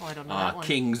frog, Oh, I don't know that one.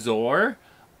 King Zor,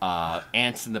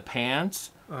 Ants in the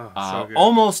Pants. Oh, so good.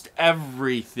 Almost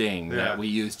everything Yeah. that we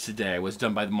use today was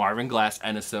done by Marvin Glass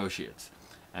and Associates.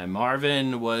 And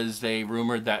Marvin was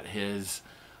rumored that his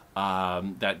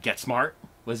that Get Smart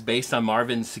was based on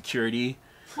Marvin's security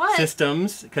What?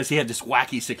 systems, because he had this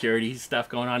wacky security stuff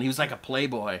going on. He was like a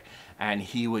playboy, and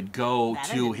he would go That I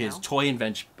to didn't his know. toy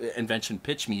invention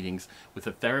pitch meetings with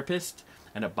a therapist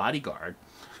and a bodyguard,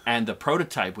 and the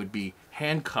prototype would be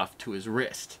handcuffed to his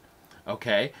wrist.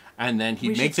 Okay, and then he'd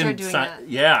We should make them start doing sign. that.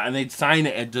 Yeah, and they'd sign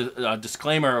a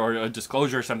disclaimer or a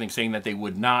disclosure or something saying that they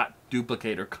would not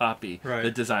duplicate or copy Right.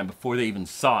 the design before they even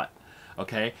saw it.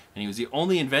 Okay, and he was the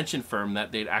only invention firm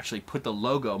that they'd actually put the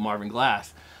logo Marvin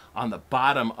Glass on the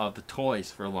bottom of the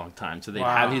toys for a long time, so they'd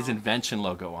have Wow. his invention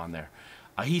logo on there.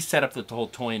 He set up the whole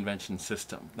toy invention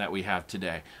system that we have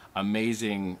today.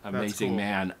 Amazing cool.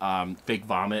 man. Fake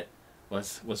vomit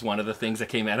was one of the things that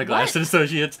came out of Glass What? and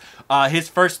Associates. His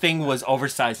first thing was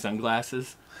oversized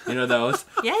sunglasses. You know those?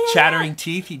 Yeah. Chattering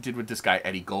Teeth he did with this guy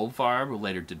Eddie Goldfarb, who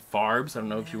later did Farbs. I don't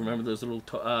know if you remember those little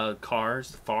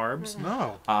cars, Farbs.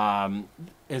 No.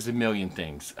 There's a million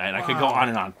things, and I could go on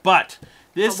and on. But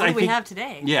this, But what I do we think, have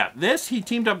today? yeah, this he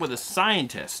teamed up with a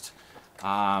scientist,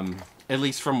 at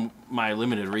least from my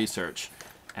limited research,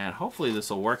 and hopefully this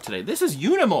will work today. This is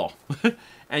Unimal,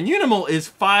 and Unimal is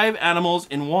 5 animals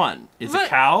in one. It's a What?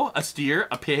 cow, a steer,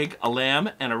 a pig, a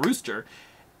lamb, and a rooster.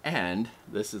 And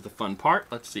this is the fun part.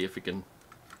 Let's see if we can.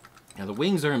 Now the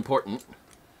wings are important.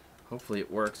 Hopefully it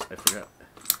works. I forgot.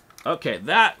 Okay,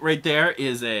 that right there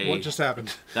is a. What just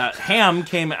happened? That ham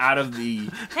came out of the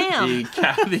Ham. the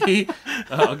cavity.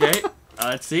 Okay,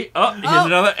 let's see. Oh, here's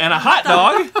another, and a hot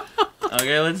dog.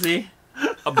 Okay, let's see.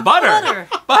 A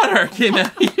butter came out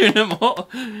of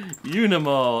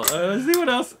Unimal. Let's see what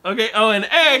else. Okay, oh, an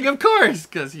egg, of course,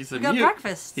 because he's a We got mutant.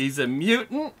 breakfast. He's a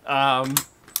mutant. A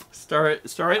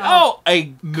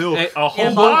Milk. a whole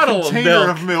And a bottle of Container milk.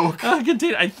 of milk.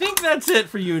 I think that's it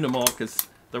for Unimal, because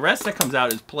the rest that comes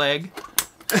out is plague.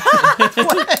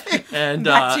 and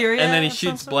Bacteria and then he of some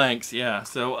shoots sort? blanks. Yeah.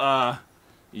 So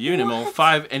Unimal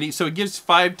 5, and so it gives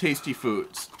 5 tasty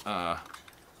foods.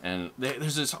 And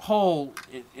there's this whole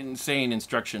insane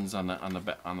instructions on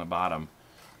the bottom.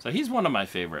 So he's one of my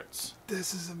favorites.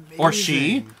 This is amazing. Or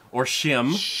she, or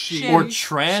shim, She. or Shim.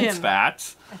 trans Shim.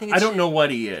 fats. I think it's I don't shim. know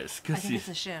what he is, I cause think he's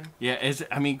it's a shim. yeah.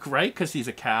 I mean, right? Because he's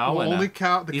a cow. Well, and only a,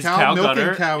 cow. The he's cow milking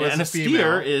gutter, cow is and a a steer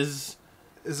female. is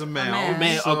Is a male.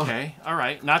 man. so- okay. All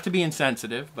right. Not to be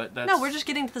insensitive, but that's No, we're just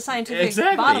getting to the scientific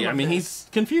exactly. bottom I of mean, this. he's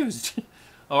confused,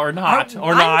 or not,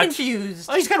 or I'm not. confused.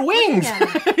 Oh, he's got wings.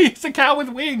 at He's a cow with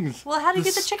wings. Well, how do you The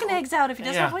get the chicken eggs out if he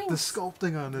doesn't Yeah. have wings? The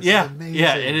sculpting on this Yeah, is amazing.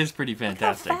 yeah. It is pretty Look how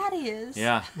fantastic. fat he is.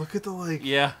 Yeah. Look at the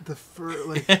Yeah. the fur,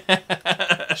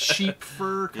 like sheep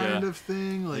fur kind Yeah. of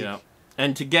thing. Like, Yeah.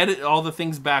 And to get all the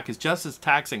things back is just as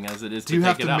taxing as it is do to you take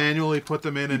have it to out. manually put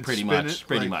them in and Pretty spin much, it?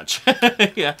 pretty Like, much.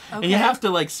 Yeah. And you Okay. have to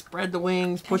like spread the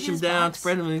wings, I push see them this down, box?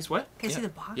 spread the wings. What? Can I yeah. see the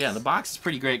box? Yeah, the box is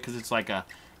pretty great because it's like a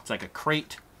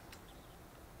crate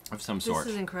of some sort.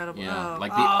 This is incredible. Yeah, Oh.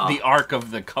 like Oh. the Ark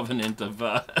of the Covenant of.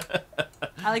 I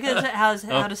like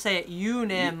how to say it.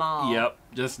 Unimal. Yep,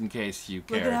 just in case you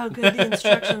care. Look at how good the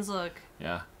instructions look.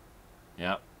 Yeah,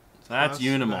 yep. So that's Plus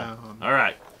Unimal. down. All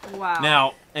right. Wow.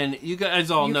 Now, and you guys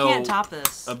all you know can't top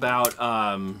this. about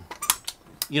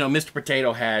Mr.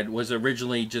 Potato Head was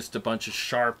originally just a bunch of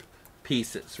sharp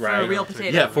pieces, right? For a real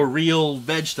potato. Yeah, for real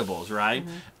vegetables, right?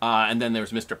 And then there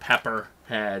was Mr. Pepper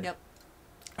Head. Yep.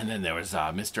 And then there was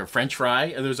Mr. French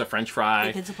Fry. There was a French Fry.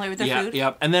 The kids will play with their yeah, food.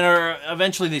 Yep. And then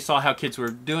eventually they saw how kids were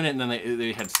doing it, and then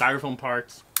they had styrofoam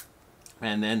parts.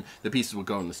 And then the pieces would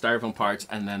go in the styrofoam parts,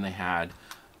 and then they had,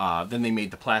 then they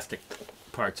made the plastic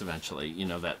parts eventually,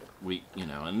 and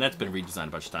that's been redesigned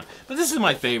a bunch of times. But this is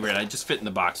my favorite. I just fit in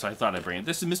the box, so I thought I'd bring it.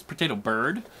 This is Mr. Potato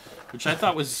Bird, which I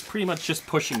thought was pretty much just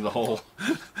pushing the whole,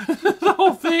 the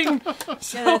whole thing.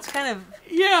 So, Yeah, that's kind of.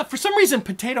 yeah, for some reason,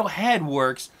 Potato Head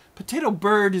works. Potato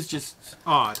Bird is just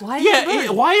odd. Why? Is yeah. it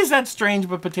bird? Why is that strange?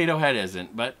 But Potato Head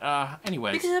isn't. But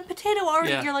anyways, Because a potato already,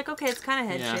 Yeah. you're like, okay, it's kind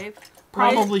of head Yeah. shaped.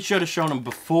 probably should have shown him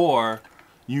before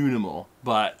Unimal.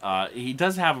 But he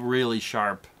does have really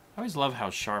sharp. I always love how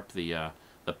sharp the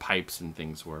pipes and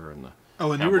things were, and the.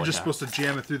 Oh, and you were cowboy just hat. supposed to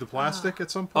jam it through the plastic at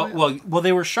some Oh point? well,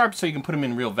 they were sharp so you can put them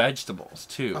in real vegetables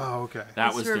too. Oh, okay. That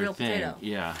It's was for a their real thing. potato.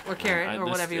 Yeah. Or carrot, or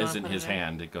this whatever you wanna isn't put his in there.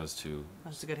 hand. It goes to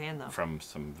That's a good hand, though. from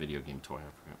some video game toy.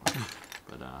 I forget what.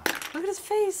 But Look at his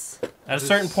face. at a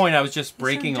certain point, I was just so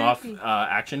breaking off jerky.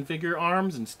 action figure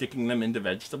arms and sticking them into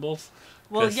vegetables.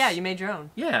 Well, 'Cause- yeah, you made your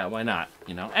own. Yeah, why not?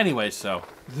 Anyway, so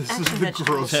This Action is the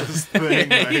vegetables. grossest thing.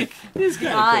 Like, it's The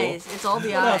kind of eyes. cool. It's all the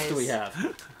What eyes. else do we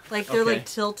have? Like, they're Okay. like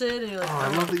tilted, and you're like, oh, I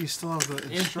oh, love that you still have the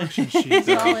instruction sheet. it's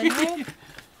all there. in here.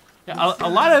 Yeah, a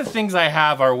lot of the things I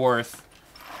have are worth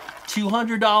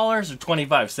 $200 or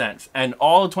 25 cents, and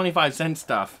all the 25-cent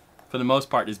stuff, for the most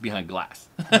part, is behind glass.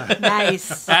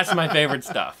 Nice. That's my favorite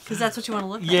stuff. Because that's what you want to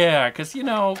look at. Yeah, because Look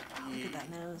at that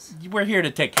nose. we're here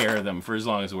to take care of them for as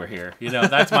long as we're here.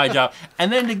 That's my job.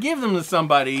 And then to give them to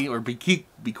somebody or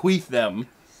bequeath them,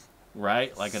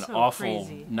 right? Like an So awful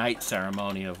crazy. night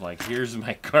ceremony of like, here's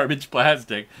my garbage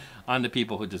plastic, on to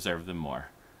people who deserve them more.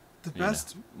 The you know.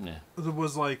 best Yeah.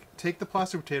 was like take the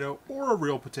plastic potato or a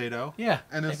real potato. Yeah,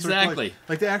 and it's exactly.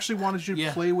 Like they actually wanted you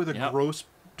to play with a gross,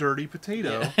 dirty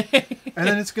potato, and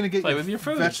then it's going to get Play with your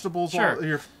food. vegetables. Sure. All,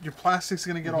 your plastic's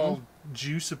going to get all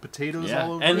juice of potatoes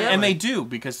all over. And they do,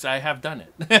 because I have done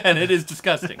it, and it is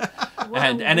disgusting,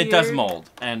 and it does mold.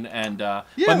 But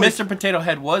Mr. Potato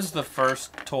Head was the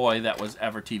first toy that was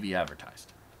ever TV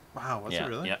advertised. Wow, was it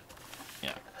really? Yeah.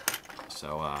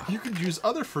 So you could use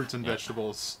other fruits and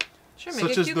vegetables. Sure, make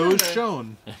such a as cucumber. those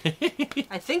shown.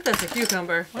 I think that's a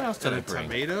cucumber. What else did I A bring?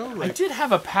 tomato? I Like, did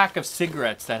have a pack of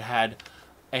cigarettes that had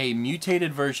a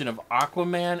mutated version of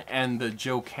Aquaman and the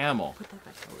Joe Camel, Put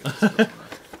that back.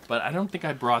 but I don't think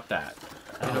I brought that.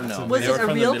 I don't know. Was They it were a from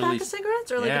the real Middle pack of East.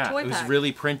 cigarettes or like Yeah, a toy it was pack?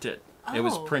 really printed. It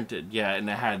was Oh. printed, yeah, and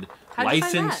it had How'd you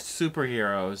find licensed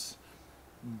superheroes,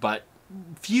 but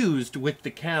fused with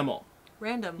the camel.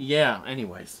 Random. Yeah.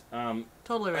 Anyways,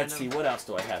 Totally random. let's see, what else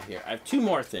do I have here? I have two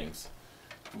more things.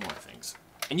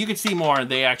 And you can see more.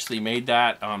 They actually made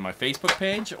that on my Facebook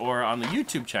page or on the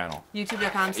YouTube channel.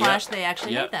 YouTube.com/ they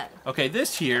actually made that. Okay,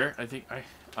 this here, I think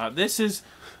this is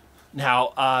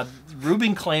now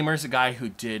Ruben Klamer's the guy who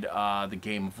did the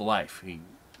Game of Life. He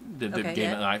did the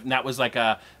Game of Life, and that was like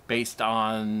based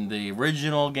on the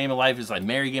original Game of Life. It's like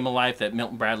Merry Game of Life that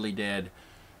Milton Bradley did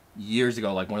years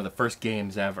ago, like one of the first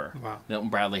games ever. Wow. Milton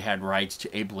Bradley had rights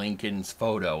to Abe Lincoln's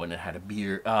photo, and it had a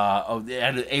beer. It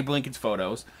had Abe Lincoln's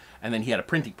photos, and then he had a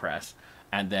printing press.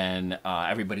 And then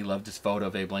everybody loved his photo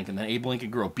of Abe Lincoln. Then Abe Lincoln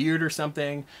grew a beard or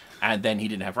something, and then he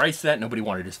didn't have rights to that. Nobody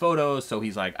wanted his photos, so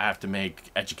he's like, I have to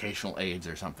make educational aids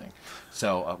or something.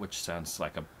 So, which sounds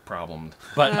like a problem.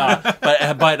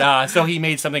 But so he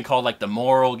made something called like the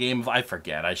Moral Game of. I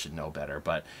forget. I should know better.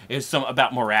 But it's some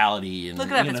about morality and. Look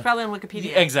it up. You It's know, probably on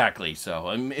Wikipedia. exactly. So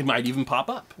it might even pop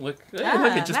up. Look,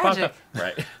 it just popped magic. up.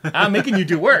 Right. I'm making you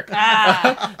do work.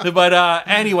 But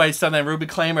anyway, so then Ruben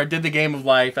Klamer did the Game of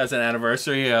Life as an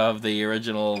anniversary of the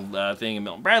original thing and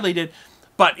Milton Bradley did.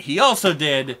 But he also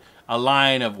did a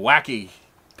line of wacky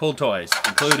pull toys,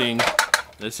 including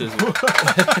this is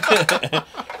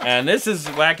and this is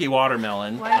wacky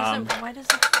watermelon. Why does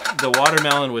it? The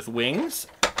watermelon with wings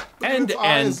and its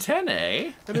eyes.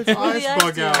 antennae and its eyes eyes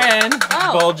bug do? out. and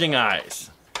Oh. bulging eyes.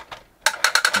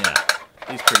 Yeah,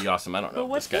 he's pretty awesome. I don't know But if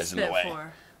what's this guy's this in the way. bit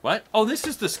for? What? Oh, this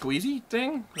is the squeezy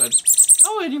thing?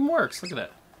 Oh, it even works. Look at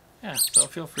that. Yeah, so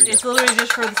feel free to... It's literally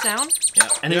just for the sound? Yeah,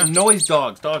 and it annoys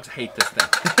dogs. Dogs hate this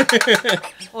thing.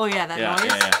 Oh yeah, that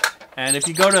noise? Yeah. And if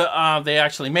you go to... they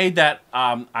actually made that.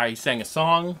 I sang a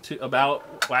song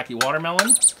about Wacky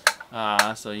Watermelon.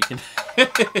 So you can...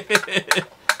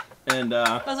 and...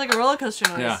 That was like a roller coaster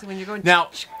noise Yeah. when you're going. Now,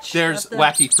 there's up the-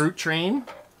 Wacky Fruit Train,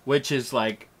 which is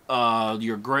like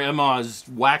your grandma's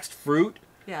waxed fruit,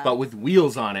 Yeah. but with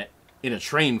wheels on it in a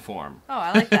train form. Oh,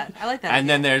 I like that. I like that. And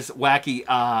then there's Wacky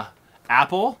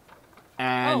Apple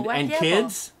and Wacky Apple.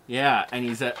 Kids. Yeah, and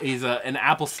he's an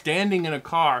apple standing in a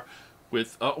car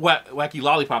with Wacky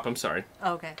Lollipop. I'm sorry.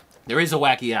 Oh, okay. There is a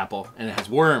Wacky Apple, and it has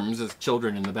worms as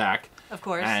children in the back. Of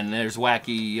course. And there's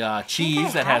Wacky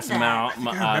Cheese that had has some that.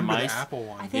 I remember mice. the apple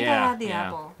one. I think I had the yeah,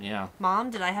 apple. Yeah.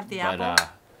 Mom, did I have the apple? But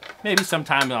maybe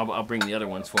sometime I'll bring the other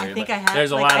ones for you. think but I have-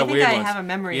 There's a like, lot I of think weird I ones. have a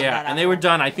memory of Yeah, that and they were apple.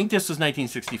 done. I think this was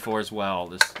 1964 as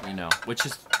well. Which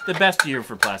is the best year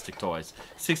for plastic toys.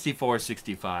 64,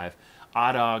 65.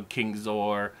 Oddog, King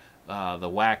Zor, the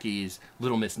Wackies,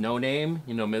 Little Miss No Name.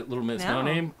 You know Little Miss No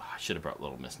No. Name? Oh, I should have brought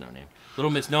Little Miss No Name.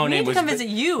 Little Miss No We need Name to was come visit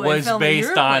you and was film in based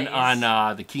your on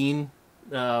place. the Keen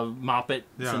Moppet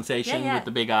Yeah. sensation Yeah. with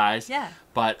the big eyes. Yeah.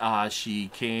 But she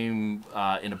came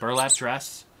in a burlap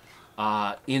dress.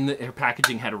 Her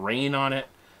packaging had rain on it.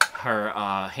 Her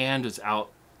hand was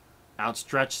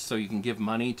outstretched so you can give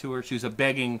money to her. She was a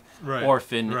begging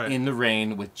orphan in the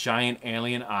rain with giant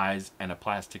alien eyes and a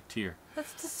plastic tear.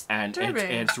 That's And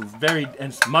disturbing.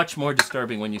 it's much more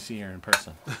disturbing when you see her in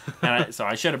person. So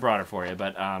I should have brought her for you,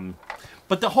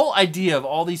 but the whole idea of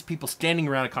all these people standing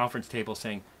around a conference table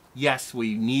saying, "Yes,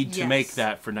 we need to make Yes.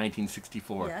 that for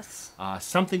 1964." Yes.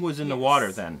 Something was in the Yes.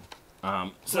 water then.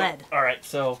 Lead. All right.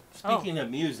 So speaking of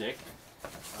music,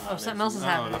 Oh, something else is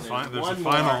happening. There's a one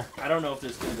final. more. I don't know if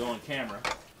this is going to go on camera,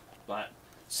 but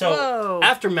so Whoa.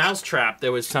 after Mousetrap,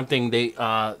 there was something there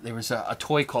was a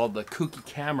toy called the Kooky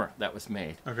Camera that was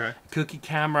made. Okay. Kooky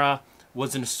Camera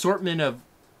was an assortment of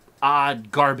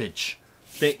odd garbage.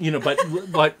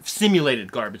 But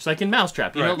simulated garbage, like in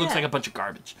Mousetrap. You know, Right. it looks Yeah. like a bunch of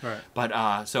garbage. Right.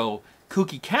 But so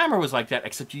Kooky Camera was like that,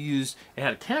 except it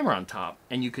had a camera on top,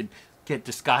 and you could get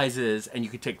disguises, and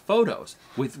you could take photos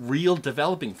with real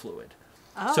developing fluid.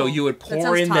 So Oh, you would that pour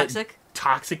sounds in toxic. the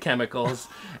toxic chemicals,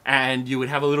 and you would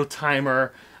have a little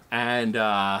timer. And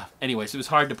anyways, it was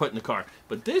hard to put in the car.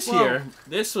 But this here,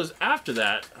 this was after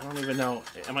that. I don't even know.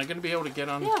 Am I going to be able to get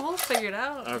on? Yeah, we'll figure it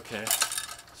out. Okay.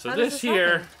 So How this does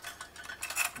here, happen?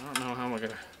 I don't know how am I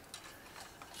going to.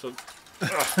 So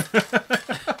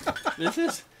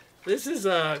this is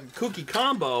a kooky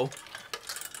combo.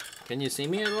 Can you see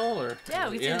me at all, or? Yeah,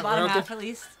 we can see the bottom half at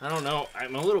least. I don't know.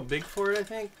 I'm a little big for it, I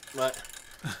think, but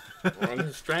I'm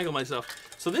gonna strangle myself.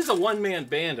 So this is a one-man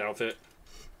band outfit.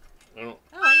 I don't.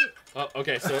 Oh,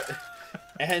 okay. So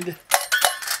and it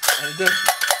does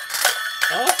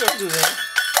all sorts of things.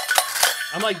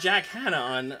 I'm like Jack Hanna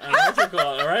on what's it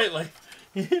called? All right, like,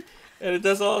 and it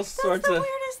does all sorts of. That's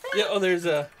the weirdest thing. Yeah. Oh, there's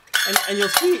a. And you'll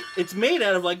see it's made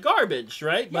out of like garbage,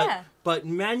 right? Yeah. But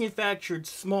manufactured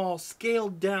small,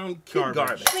 scaled down kid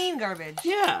garbage. Clean garbage.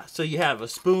 Yeah. So you have a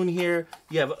spoon here.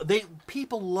 You have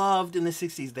people loved in the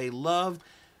 60s. They loved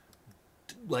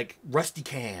like rusty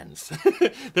cans.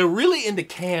 They're really into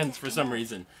cans for some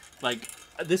reason. Like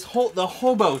the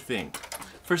hobo thing.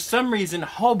 For some reason,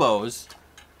 hobos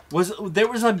there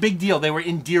was a big deal. They were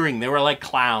endearing. They were like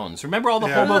clowns. Remember all the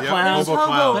hobo clowns? Hobo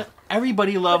clown. But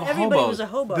everybody loved Everybody hobos. was a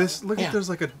hobo. Look at there's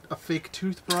like a fake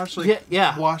toothbrush like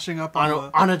washing up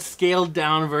on a scaled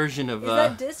down version of Is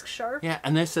that disc sharp? yeah,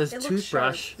 and this says It looks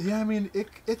toothbrush. Yeah, I mean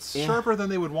it's sharper than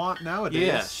they would want nowadays.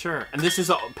 Yeah, sure. And this is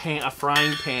a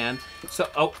frying pan. So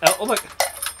oh look,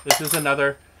 this is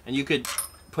another, and you could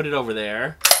put it over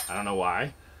there. I don't know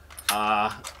why.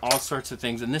 All sorts of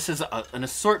things, and this is an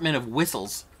assortment of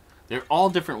whistles. They're all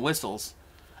different whistles.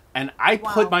 And I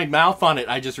put my mouth on it.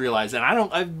 I just realized, and I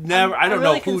don't know who did. I'm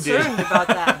really concerned about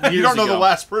that. You don't know the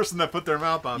last person that put their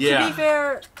mouth on. Yeah. To be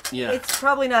fair, it's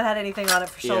probably not had anything on it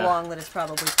for so long that it's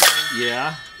probably clean.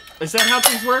 Yeah. Is that how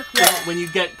things work? Yeah. When you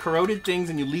get corroded things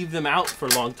and you leave them out for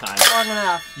a long time. Long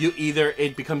enough. You either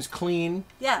it becomes clean,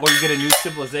 or you get a new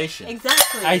civilization.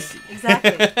 Exactly. I see.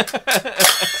 Exactly.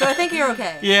 So I think you're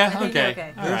okay. Yeah. I think okay. You're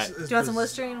okay. All right. Do you want some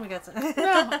Listerine? We got some.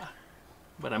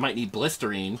 But I might need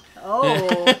blisterine.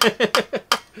 Oh.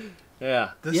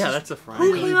 Yeah. That's a frying.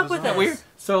 Who came up with that? Weird.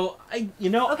 So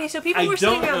Okay, so people were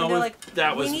sitting around and they're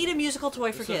like, we need a musical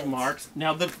toy for this kids. is Mark's.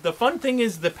 Now the fun thing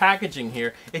is the packaging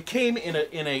here. It came in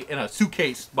a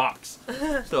suitcase box,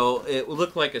 so it will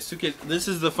look like a suitcase. This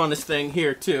is the funnest thing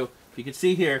here too. You can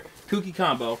see here, kooky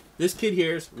combo. This kid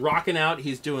here is rocking out.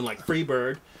 He's doing like Free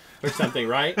Bird or something,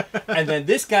 right? And then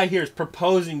this guy here is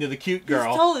proposing to the cute girl.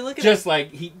 He's totally looking just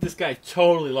like this guy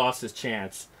totally lost his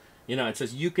chance. You know, it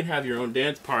says you can have your own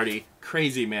dance party.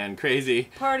 Crazy, man, crazy.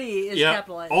 Party is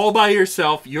capitalized. All by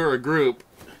yourself, you're a group.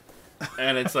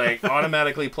 And it's like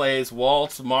automatically plays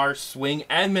waltz, march, swing,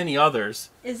 and many others.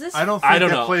 Is this? I don't think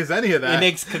it plays any of that. It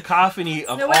makes cacophony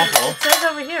of No, wait, awful. it says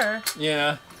over here.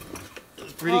 Yeah.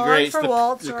 It's pretty On great. It's for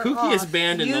waltz the or kookiest off.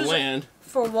 band in the Use land.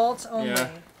 For waltz only. Yeah.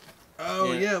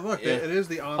 Oh yeah, look, it is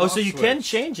the on. Oh, so you can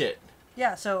change it.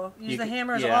 Yeah, so use the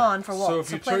hammers yeah. on for waltz.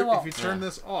 So if play the waltz. you turn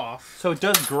this off, So it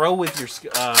does grow with your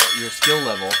skill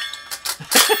level.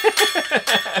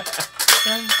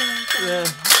 Dun, dun, dun.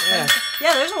 Yeah.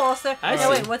 Yeah, there's a waltz there. I Now see.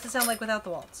 wait, what's it sound like without the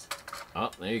waltz? Oh,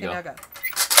 there you Okay, go. now go.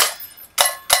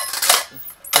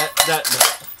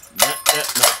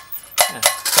 Yeah,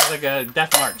 sounds like a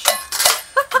death march.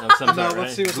 Of some now sort,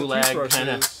 let's see what the Gulag toothbrush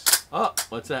kinda. is. Oh,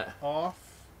 what's that? Off.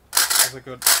 Does it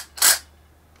go?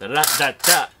 Da da da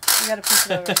da. You gotta push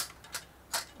it over.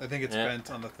 I think it's bent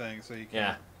on the thing, so you can.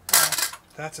 Yeah.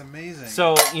 That's amazing.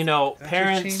 So that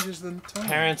parents just changes the tone.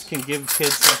 parents can give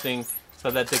kids something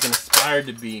so that they can aspire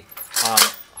to be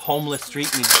homeless street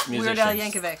musicians. Weird Al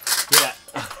Yankovic. Yeah.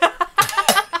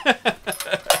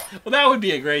 Well, that would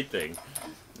be a great thing.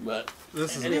 But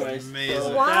This is anyways, amazing.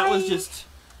 so Why? that was just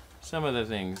some of the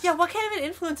things. Yeah, what kind of an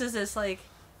influence is this? Like,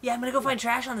 I'm gonna go find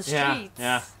trash on the streets.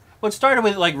 Yeah. Well, it started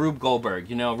with like Rube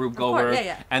Goldberg, Rube Goldberg,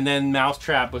 yeah. and then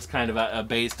Mousetrap was kind of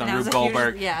based on That was Rube a huge-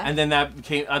 Goldberg, yeah. and then that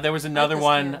became there was another this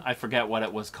one, too. I forget what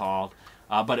it was called,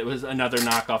 but it was another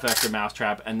knockoff after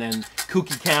Mousetrap, and then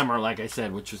Kooky Camera, like I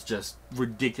said, which was just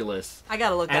ridiculous. I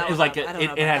gotta look And that it was one like up. I don't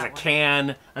know it has a about that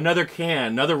can,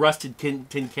 another rusted tin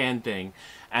can thing,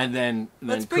 and then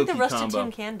Let's bring the Kooky rusted combo.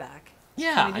 tin can back.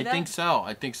 Yeah, Can we do I that? think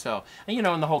so. And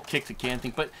and the whole kick the can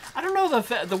thing. But I don't know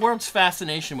the world's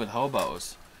fascination with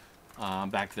hobos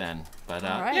back then. But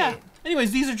All right. yeah.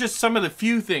 Anyways, these are just some of the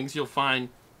few things you'll find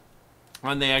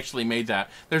when they actually made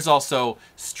that. There's also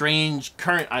strange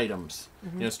current items.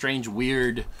 Strange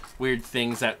weird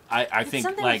things that I think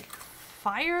Something like with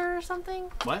fire or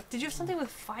something? what? Did you have something with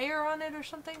fire on it or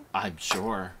something? I'm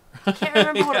sure. I can't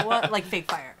remember what it was. Like fake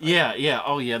fire. Yeah.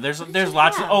 Oh yeah. There's did you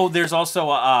lots. have? There's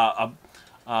also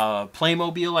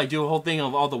Playmobil. I do a whole thing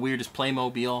of all the weirdest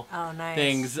Playmobil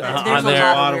things There's on a there,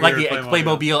 lot of like the weird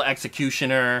Playmobil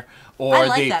Executioner, or I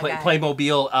like the that guy.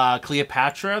 Playmobil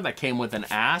Cleopatra that came with an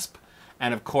asp.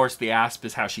 And of course, the asp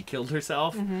is how she killed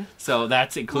herself, so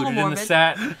that's included in the morbid.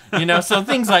 set. You know, so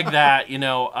things like that. You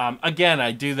know, again,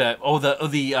 I do that. Oh,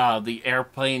 the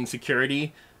airplane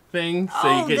security thing. So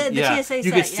Oh, you get the TSA you set,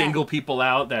 get yeah. single people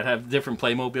out that have different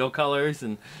Playmobil colors,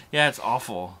 and yeah, it's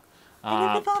awful.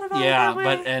 I never thought about it Yeah, that way.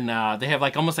 but and they have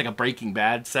like almost like a Breaking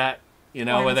Bad set. You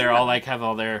know, Oh, where I they're haven't all seen like have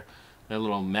all their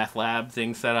little meth lab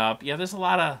things set up. Yeah, there's a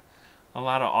lot of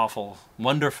awful,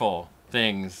 wonderful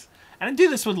things. And I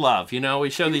do this with love, you know. We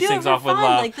show You these do it things for off with fun,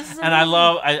 love, like, this is and I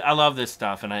amazing. love this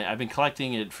stuff, and I've been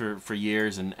collecting it for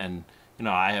years, and you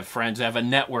know, I have friends. I have a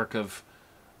network of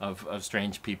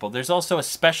strange people. There's also a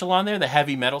special on there, the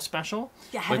heavy metal special.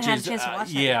 Yeah, I haven't had a chance to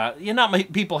watch that yeah, not many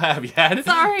people have yet.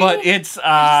 Sorry. But it's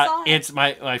I just saw it. it's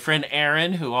my friend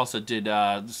Aaron, who also did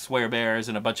Swear Bears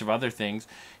and a bunch of other things.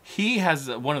 He has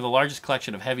one of the largest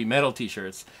collection of heavy metal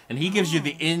T-shirts, and he gives you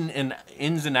the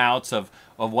ins and outs of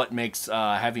what makes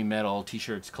heavy metal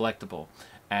T-shirts collectible.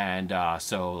 And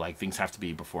so like things have to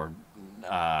be before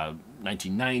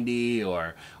 1990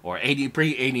 or 80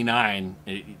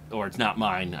 pre-89, or it's not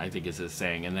mine, I think is his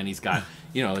saying. And then he's got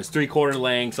you know his 3/4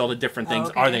 lengths, all the different things.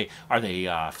 okay. Are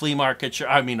they flea market shirts?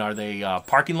 I mean, are they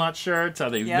parking lot shirts? Are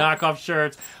they knockoff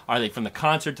shirts? Are they from the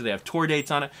concert? Do they have tour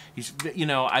dates on it? You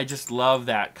know, I just love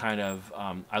that kind of.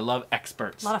 I love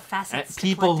experts. A lot of facets And to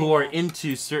people who are collecting that.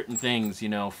 into certain things, you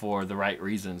know, for the right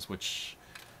reasons. Which,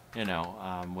 you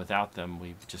know, without them,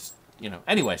 we've just. You know,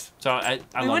 anyways, so I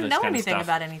We love wouldn't this know kind of anything stuff.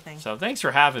 about anything. So thanks for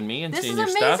having me and This seeing is your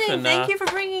amazing. stuff. And Thank you for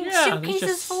bringing there's suitcases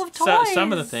just full of toys.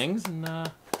 some of the things, and yeah.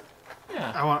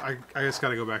 I just got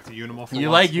to go back to Unimal. For You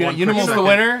one- like one quick Unimal's the second.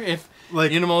 winner? If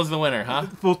Like- Unimal's the winner, huh?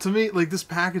 Well, to me, like this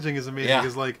packaging is amazing Yeah.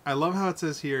 because, like, I love how it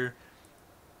says here,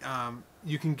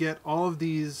 you can get all of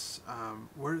these.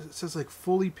 Where it says like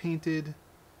fully painted,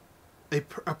 a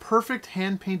perfect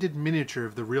hand painted miniature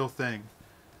of the real thing.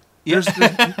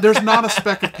 There's not a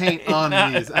speck of paint on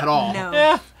these at all. No.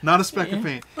 Yeah. Not a speck of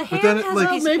paint. The But then, hand has like,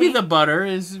 a piece of Maybe paint. the butter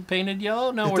is painted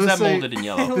yellow. No, It or is does that say- molded in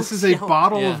yellow? this is a Yellow.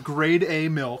 bottle Yeah. of grade A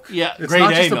milk. Yeah, it's grade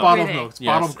not A just a milk. bottle Grade of A. milk. It's a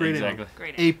Yes, bottle of grade exactly. A milk.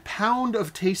 Grade A. A pound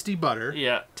of tasty butter.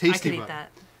 Yeah. I Tasty could eat butter. that.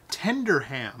 Tender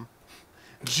ham,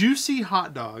 juicy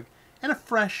hot dog, and a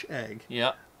fresh egg.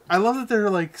 Yeah. I love that they're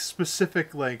like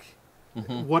specific, like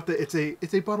what the it's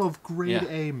a bottle of grade Yeah.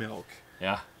 A milk.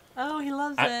 Yeah. Oh, he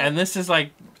loves it. And this is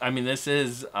like, I mean, this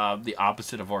is the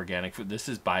opposite of organic food. This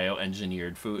is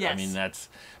bioengineered food. I Yes. mean,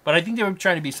 but I think they were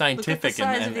trying to be Look at the scientific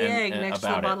size of the egg and next to the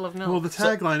about bottle it. of milk. Well, the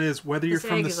tagline is whether you're This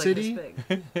from egg the is like city,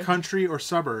 this big. country, or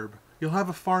suburb, you'll have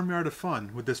a farmyard of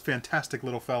fun with this fantastic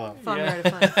little fellow. Farmyard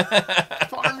of fun.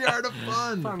 Farmyard of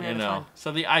fun. Farmyard You of know, fun.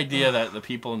 so the idea that the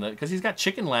people because he's got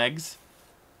chicken legs,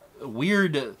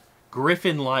 weird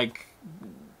griffin-like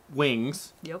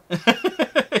wings, Yep.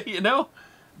 you know,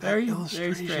 That very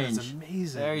illustration strange, is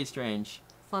amazing. very strange.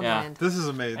 Fun Yeah. land. This is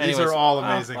amazing. Anyways, These are all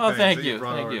amazing oh, things. thank that you,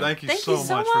 brought thank over. you. Thank you Thank so you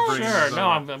so much for much. bringing Sure, this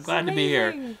no, over. I'm glad to be here.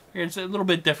 amazing. It's a little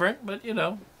bit different, but you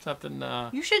know, something.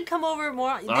 You should come over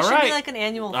more. This All should right. be like an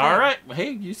annual thing. All right,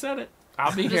 hey, you said it.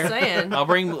 I'll be Just here. saying. I'll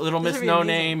bring Little This Miss would be No amazing.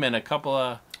 Name and a couple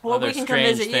of Well, other we can come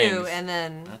strange visit things. you, and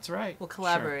then That's right. we'll Sure.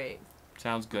 collaborate.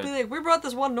 Sounds good. Be like, we brought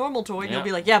this one normal toy, and Yeah. you'll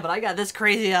be like, yeah, but I got this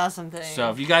crazy awesome thing. So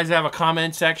if you guys have a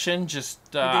comment section,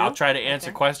 just I'll try to answer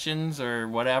Okay. questions or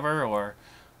whatever. Or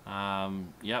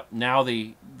yep. Now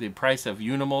the price of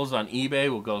Unimals on eBay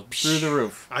will go through the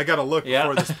roof. I gotta look Yeah.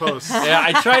 before this post. Yeah,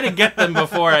 I try to get them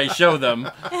before I show them,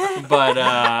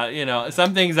 but you know,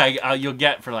 some things you'll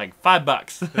get for like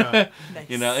 $5. Yeah. Nice.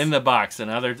 You know, in the box, and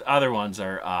other ones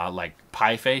are like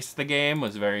Pie Face. The game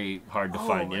was very hard to Oh,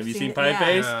 find. I've Have you seen seen it, Pie yeah.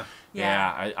 Face? Yeah.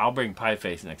 Yeah. I'll bring Pie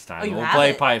Face next time. Oh, you We'll have play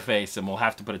it? Pie Face, and we'll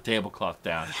have to put a tablecloth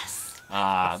down.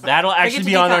 That'll Bring it actually to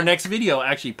be on our Geekon. next video.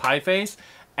 Actually, Pie Face,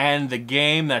 and the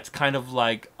game that's kind of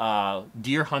like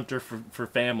Deer Hunter for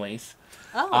families.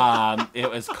 Oh. It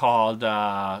was called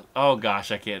oh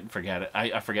gosh, I can't forget it.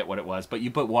 I forget what it was, but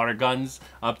you put water guns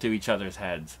up to each other's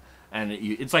heads, and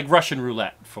it's like Russian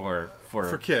roulette for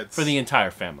kids. for the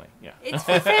entire family. Yeah. It's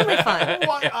for family fun.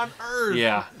 What on earth?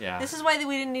 Yeah, yeah. This is why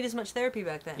we didn't need as much therapy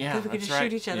back then. Yeah, Because we could that's just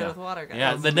right. shoot each other Yeah. with water guns.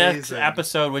 Yeah, That's the next amazing.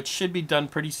 episode, which should be done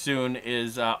pretty soon,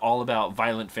 is all about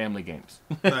violent family games.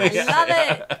 Nice. I love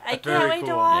it. I can't Very wait to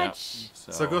cool. watch.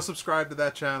 So go subscribe to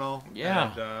that channel.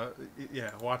 Yeah. And,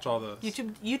 yeah, watch all those.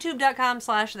 YouTube.com/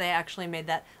 they actually made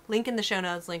that. Link in the show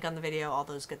notes, link on the video, all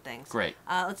those good things. Great.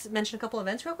 Let's mention a couple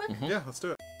events real quick. Yeah, let's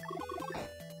do it.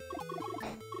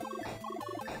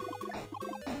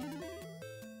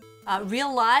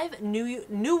 Real live,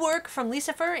 new work from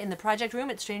Lisa Fur in the Project Room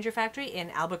at Stranger Factory in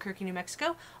Albuquerque, New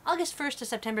Mexico, August 1st to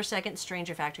September 2nd,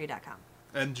 strangerfactory.com.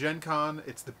 And Gen Con,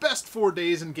 it's the best 4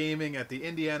 days in gaming at the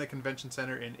Indiana Convention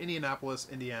Center in Indianapolis,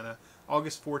 Indiana,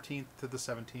 August 14th to the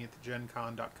 17th,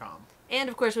 gencon.com. And,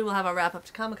 of course, we will have our wrap-up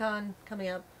to Comic-Con coming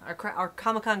up. Our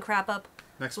Comic-Con crap-up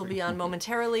Next will week. be on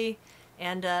momentarily.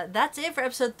 And that's it for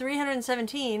episode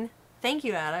 317. Thank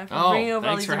you, Adam, for bringing over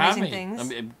all these amazing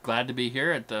things. I'm glad to be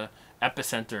here at the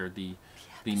epicenter, the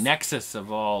nexus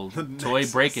of all toy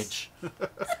breakage. I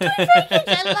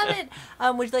love it.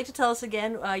 Would you like to tell us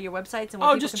again your websites and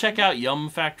what just check out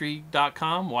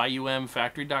yumfactory.com,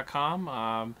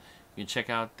 yumfactory.com. You can check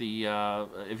out the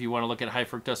if you want to look at High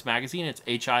Fructose magazine, it's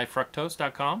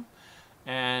hifructose.com,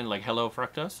 and like Hello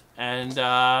Fructose, and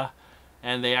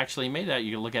they actually made that.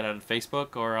 You can look at it on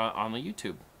Facebook or on the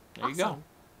YouTube. There you go.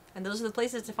 And those are the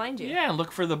places to find you. Yeah, and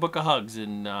look for the Book of Hugs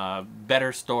in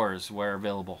better stores where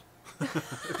available.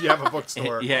 If you have a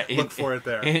bookstore, look for it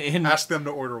there. Ask them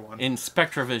to order one. In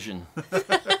Spectravision.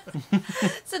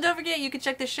 So don't forget, you can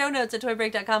check the show notes at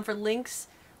toybreak.com for links.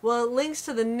 Well, links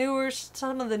to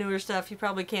some of the newer stuff. You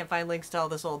probably can't find links to all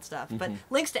this old stuff. But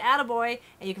links to Attaboy,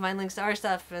 and you can find links to our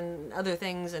stuff and other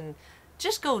things. And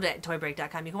just go to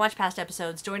toybreak.com. You can watch past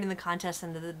episodes, join in the contest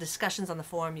and the discussions on the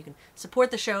forum. You can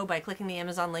support the show by clicking the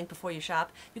Amazon link before you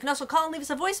shop. You can also call and leave us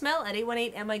a voicemail at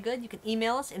 818-AM-I-GOOD. You can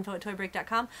email us,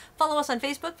 info@toybreak.com. Follow us on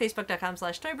Facebook,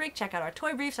 facebook.com/toybreak. Check out our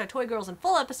toy briefs, our toy girls, and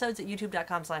full episodes at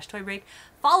youtube.com/toybreak.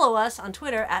 Follow us on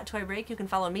Twitter at toybreak. You can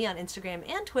follow me on Instagram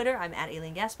and Twitter. I'm at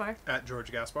Aileen Gaspar. At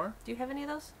George Gaspar. Do you have any of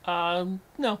those?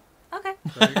 No. Okay.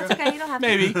 That's okay. You don't have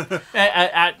Maybe. to.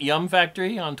 At Yum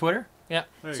Factory on Twitter. Yeah.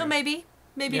 So maybe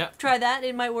try that.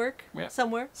 It might work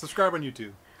somewhere. Subscribe on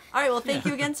YouTube. All right, well, thank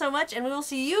you again so much, and we will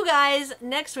see you guys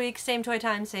next week. Same toy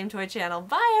time, same toy channel.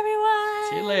 Bye, everyone!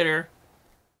 See you later.